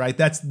reality, right?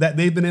 That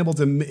they've been able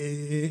to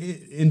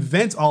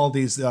invent all of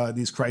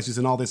these crises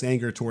and all this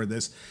anger toward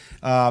this,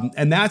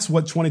 and that's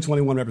what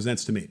 2021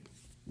 represents to me.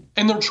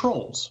 And they're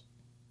trolls.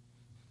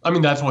 I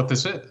mean, that's what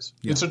this is.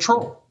 Yeah. It's a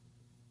troll.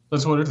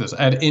 That's what it is.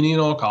 At any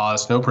and all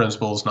costs, no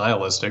principles,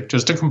 nihilistic,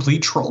 just a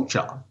complete troll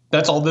job.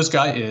 That's all this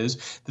guy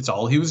is. That's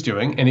all he was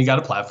doing, and he got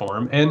a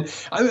platform. And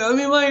I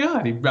mean, my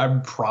God,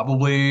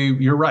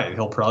 you're right.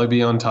 He'll probably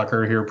be on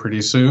Tucker here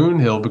pretty soon.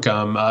 He'll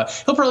become,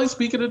 he'll probably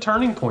speak at a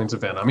Turning Points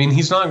event. I mean,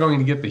 he's not going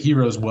to get the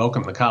hero's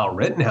welcome that Kyle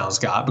Rittenhouse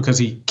got because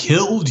he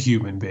killed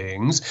human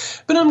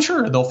beings. But I'm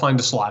sure they'll find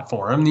a slot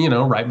for him,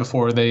 right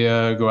before they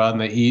go out and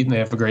they eat and they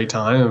have a great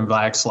time and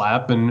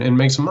backslap and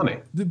make some money.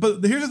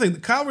 But here's the thing: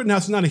 Kyle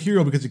Rittenhouse is not a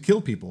hero because he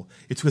killed people.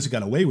 It's because he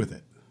got away with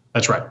it.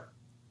 That's right.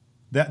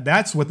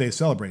 That's what they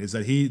celebrate, is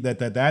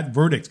that that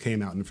verdict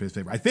came out in his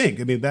favor. I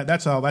think. I mean,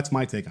 that's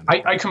my take on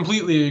it. I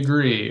completely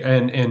agree,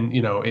 and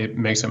it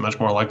makes it much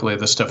more likely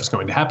this stuff is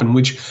going to happen.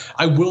 Which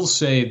I will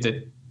say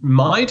that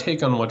my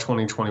take on what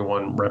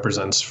 2021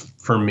 represents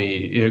for me,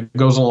 it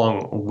goes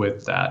along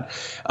with that.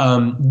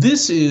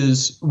 This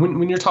is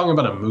when you're talking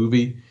about a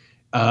movie.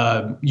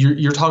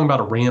 You're talking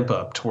about a ramp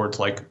up towards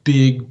like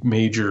big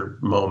major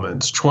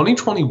moments.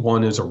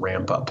 2021 is a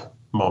ramp up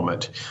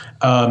moment.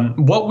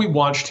 What we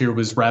watched here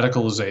was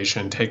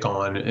radicalization take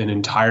on an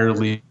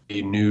entirely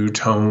new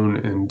tone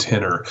and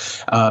tenor.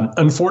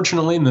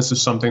 Unfortunately, and this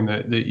is something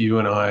that you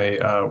and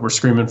I were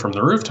screaming from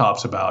the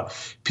rooftops about,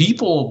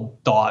 people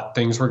thought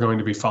things were going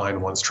to be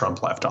fine once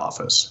Trump left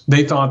office.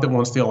 They thought that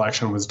once the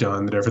election was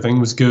done, that everything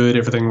was good,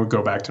 everything would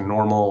go back to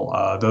normal.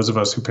 Those of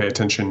us who pay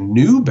attention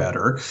knew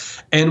better,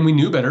 and we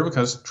knew better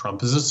because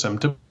Trump is a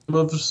symptom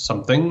of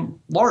something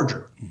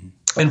larger. Mm-hmm.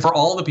 And for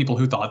all the people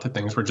who thought that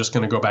things were just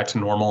going to go back to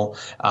normal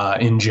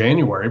in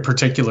January,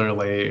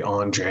 particularly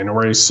on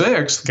January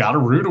 6th, got a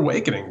rude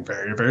awakening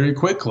very, very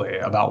quickly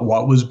about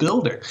what was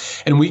building.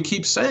 And we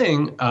keep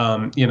saying,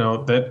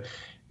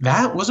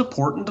 that was a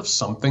portent of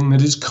something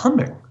that is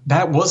coming.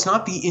 That was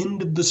not the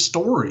end of the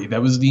story.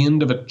 That was the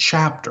end of a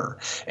chapter.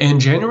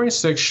 And January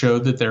 6th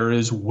showed that there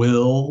is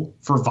will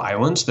for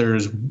violence, there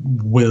is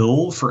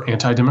will for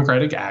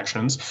anti-democratic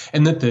actions,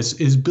 and that this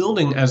is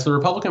building as the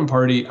Republican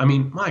Party. I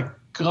mean, my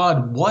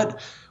God, what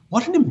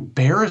an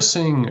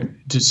embarrassing,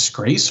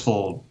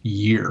 disgraceful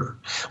year.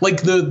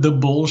 Like the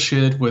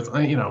bullshit with,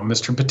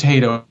 Mr.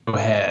 Potato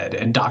Head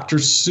and Dr.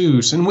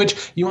 Seuss, in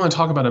which you want to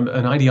talk about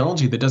an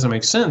ideology that doesn't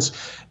make sense.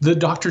 The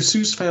Dr.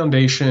 Seuss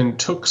Foundation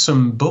took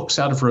some books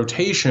out of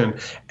rotation,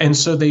 and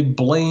so they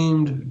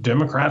blamed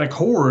Democratic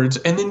hordes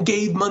and then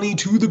gave money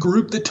to the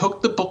group that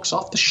took the books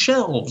off the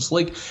shelves.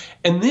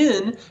 And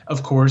then,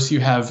 of course,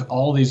 you have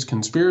all these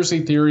conspiracy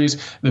theories.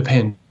 The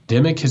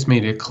pandemic has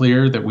made it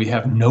clear that we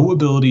have no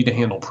ability to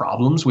handle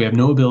problems. We have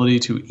no ability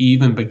to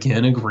even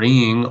begin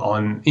agreeing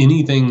on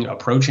anything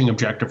approaching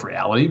objective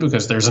reality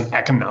because there's an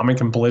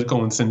economic and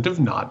political incentive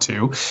not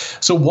to.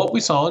 So what we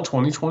saw in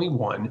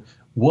 2021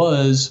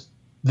 was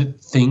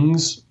that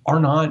things are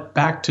not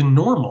back to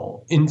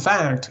normal. In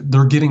fact,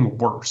 they're getting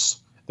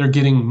worse. They're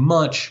getting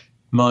much,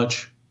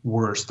 much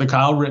worse. The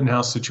Kyle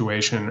Rittenhouse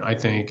situation, I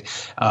think,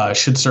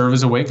 should serve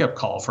as a wake-up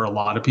call for a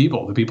lot of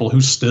people, the people who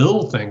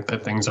still think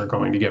that things are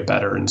going to get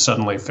better and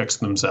suddenly fix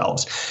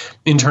themselves.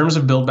 In terms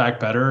of Build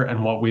Back Better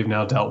and what we've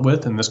now dealt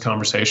with in this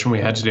conversation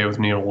we had today with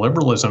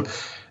neoliberalism,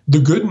 the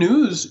good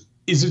news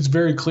is it's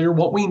very clear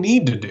what we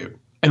need to do.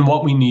 And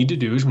what we need to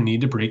do is we need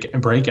to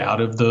break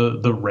out of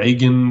the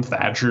Reagan,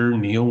 Thatcher,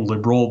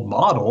 neoliberal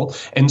model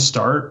and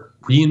start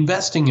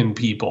reinvesting in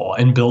people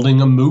and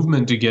building a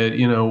movement to get,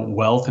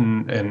 wealth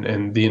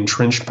and the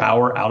entrenched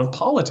power out of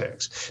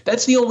politics.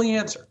 That's the only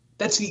answer.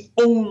 That's the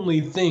only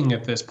thing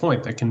at this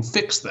point that can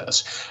fix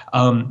this.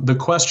 The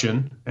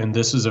question, and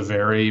this is a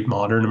very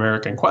modern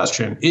American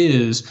question,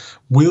 is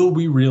will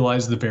we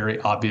realize the very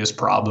obvious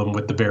problem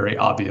with the very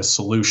obvious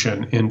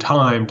solution in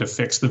time to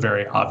fix the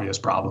very obvious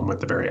problem with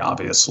the very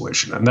obvious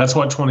solution? And that's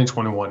what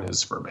 2021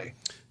 is for me.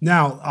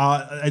 Now,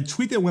 a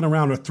tweet that went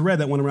around, a thread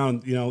that went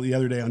around, the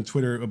other day on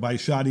Twitter by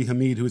Shadi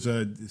Hamid, who's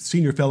a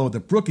senior fellow at the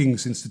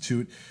Brookings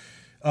Institute,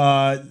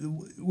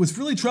 was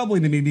really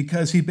troubling to me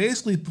because he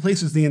basically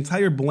places the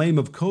entire blame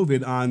of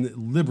COVID on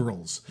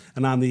liberals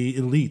and on the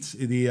elite,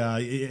 the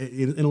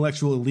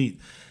intellectual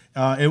elite.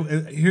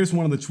 Here's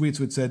one of the tweets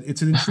which said,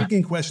 "It's an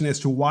intriguing question as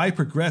to why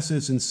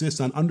progressives insist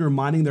on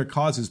undermining their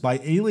causes by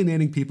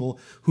alienating people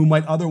who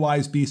might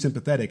otherwise be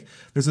sympathetic.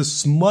 There's a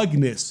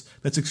smugness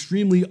that's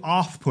extremely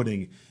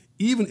off-putting.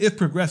 Even if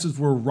progressives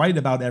were right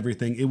about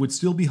everything, it would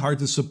still be hard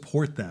to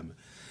support them."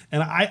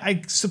 And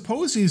I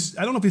suppose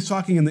I don't know if he's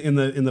talking in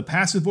the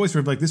passive voice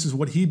or like this is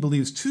what he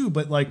believes too,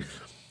 but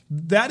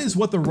that is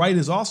what the right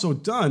has also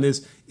done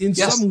is in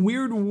some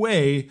weird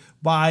way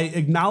by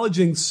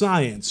acknowledging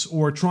science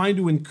or trying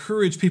to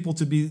encourage people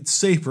to be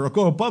safer or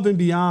go above and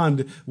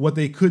beyond what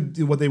they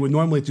would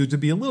normally do to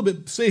be a little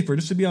bit safer,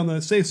 just to be on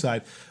the safe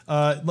side.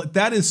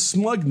 That is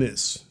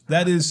smugness.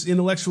 That is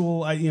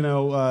intellectual,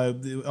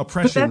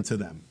 oppression to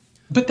them.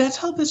 But that's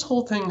how this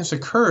whole thing has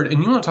occurred.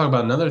 And you want to talk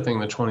about another thing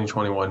that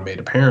 2021 made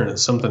apparent.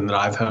 It's something that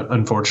I've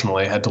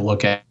unfortunately had to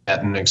look at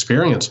and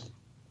experience.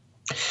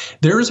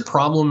 There is a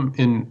problem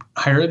in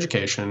higher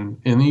education,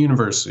 in the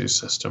university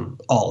system,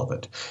 all of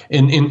it,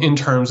 in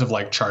terms of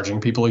charging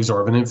people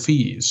exorbitant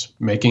fees,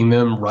 making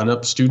them run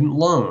up student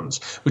loans,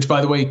 which, by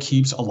the way,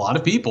 keeps a lot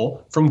of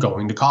people from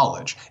going to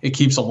college. It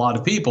keeps a lot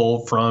of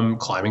people from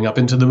climbing up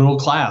into the middle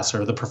class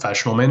or the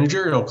professional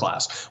managerial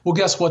class. Well,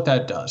 guess what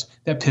that does?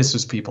 That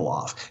pisses people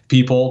off.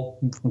 People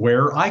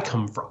where I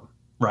come from.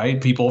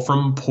 Right? People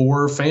from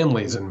poor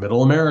families in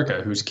middle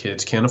America whose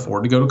kids can't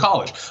afford to go to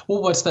college.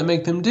 Well, what's that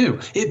make them do?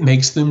 It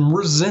makes them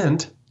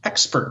resent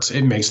experts.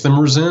 It makes them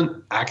resent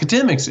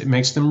academics. It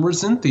makes them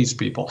resent these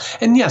people.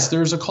 And yes,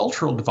 there's a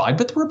cultural divide,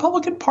 but the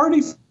Republican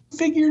Party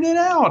figured it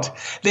out.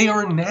 They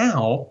are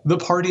now the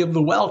party of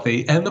the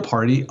wealthy and the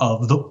party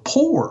of the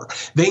poor.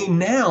 They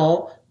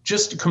now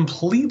just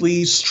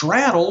completely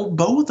straddle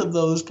both of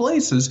those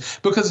places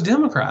because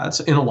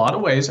Democrats, in a lot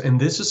of ways, and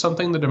this is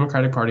something the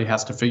Democratic Party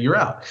has to figure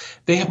out,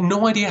 they have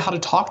no idea how to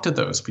talk to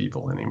those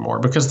people anymore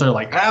because they're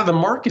like, the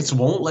markets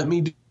won't let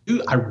me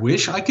do. I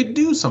wish I could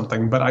do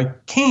something, but I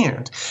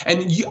can't.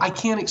 And I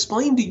can't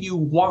explain to you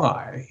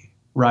why.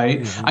 Right?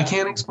 Mm-hmm. I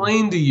can't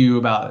explain to you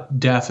about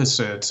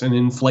deficits and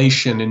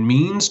inflation and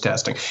means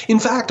testing. In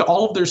fact,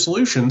 all of their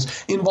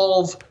solutions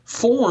involve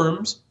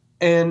forms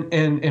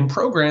and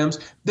programs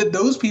that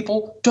those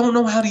people don't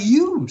know how to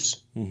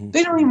use.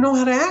 They don't even know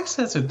how to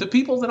access it. The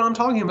people that I'm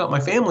talking about, my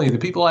family, the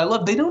people I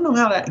love, they don't know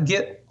how to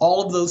get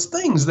all of those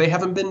things. They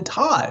haven't been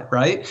taught,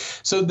 right?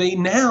 So they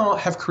now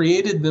have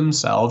created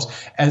themselves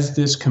as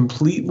this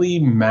completely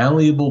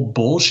malleable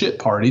bullshit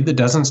party that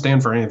doesn't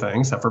stand for anything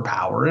except for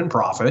power and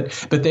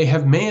profit. But they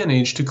have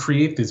managed to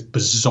create this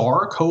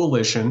bizarre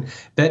coalition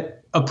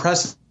that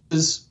oppresses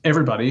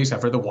everybody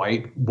except for the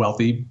white,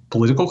 wealthy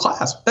political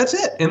class. That's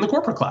it. And the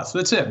corporate class.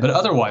 That's it. But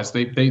otherwise,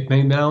 they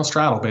now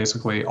straddle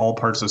basically all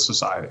parts of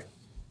society.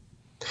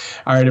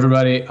 All right,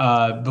 everybody.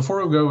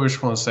 Before we go, we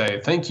just want to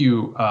say thank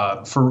you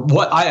for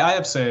what I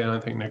have to say, and I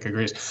think Nick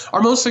agrees,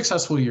 our most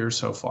successful year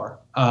so far.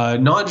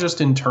 Not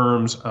just in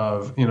terms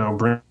of,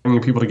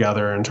 bringing people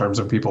together, in terms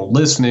of people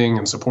listening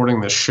and supporting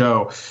this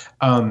show.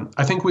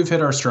 I think we've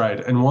hit our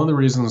stride. And one of the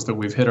reasons that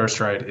we've hit our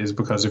stride is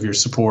because of your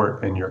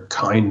support and your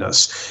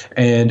kindness.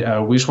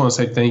 And we just want to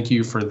say thank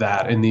you for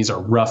that. And these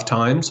are rough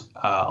times.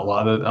 A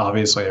lot of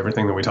obviously,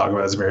 everything that we talk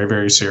about is very,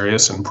 very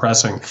serious and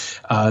pressing.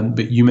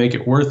 But you make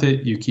it worth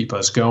it. You keep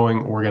us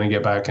going. We're going to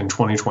get back in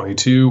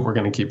 2022. We're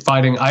going to keep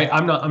fighting.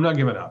 I'm not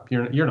giving up.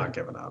 You're not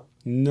giving up.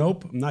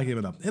 Nope, I'm not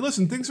giving up. Hey,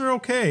 listen, things are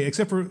okay.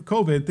 Except for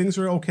COVID, things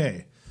are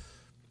okay.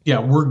 Yeah,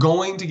 we're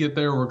going to get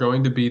there. We're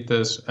going to beat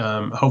this.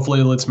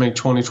 Hopefully, let's make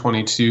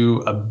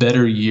 2022 a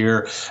better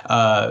year.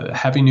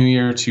 Happy New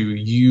Year to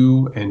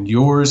you and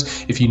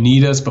yours. If you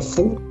need us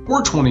before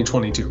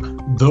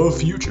 2022, the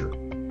future,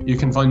 you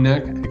can find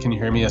Nick at Can You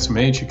Hear Me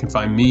SMH. You can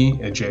find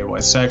me at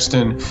JY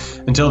Sexton.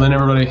 Until then,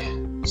 everybody,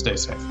 stay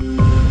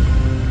safe.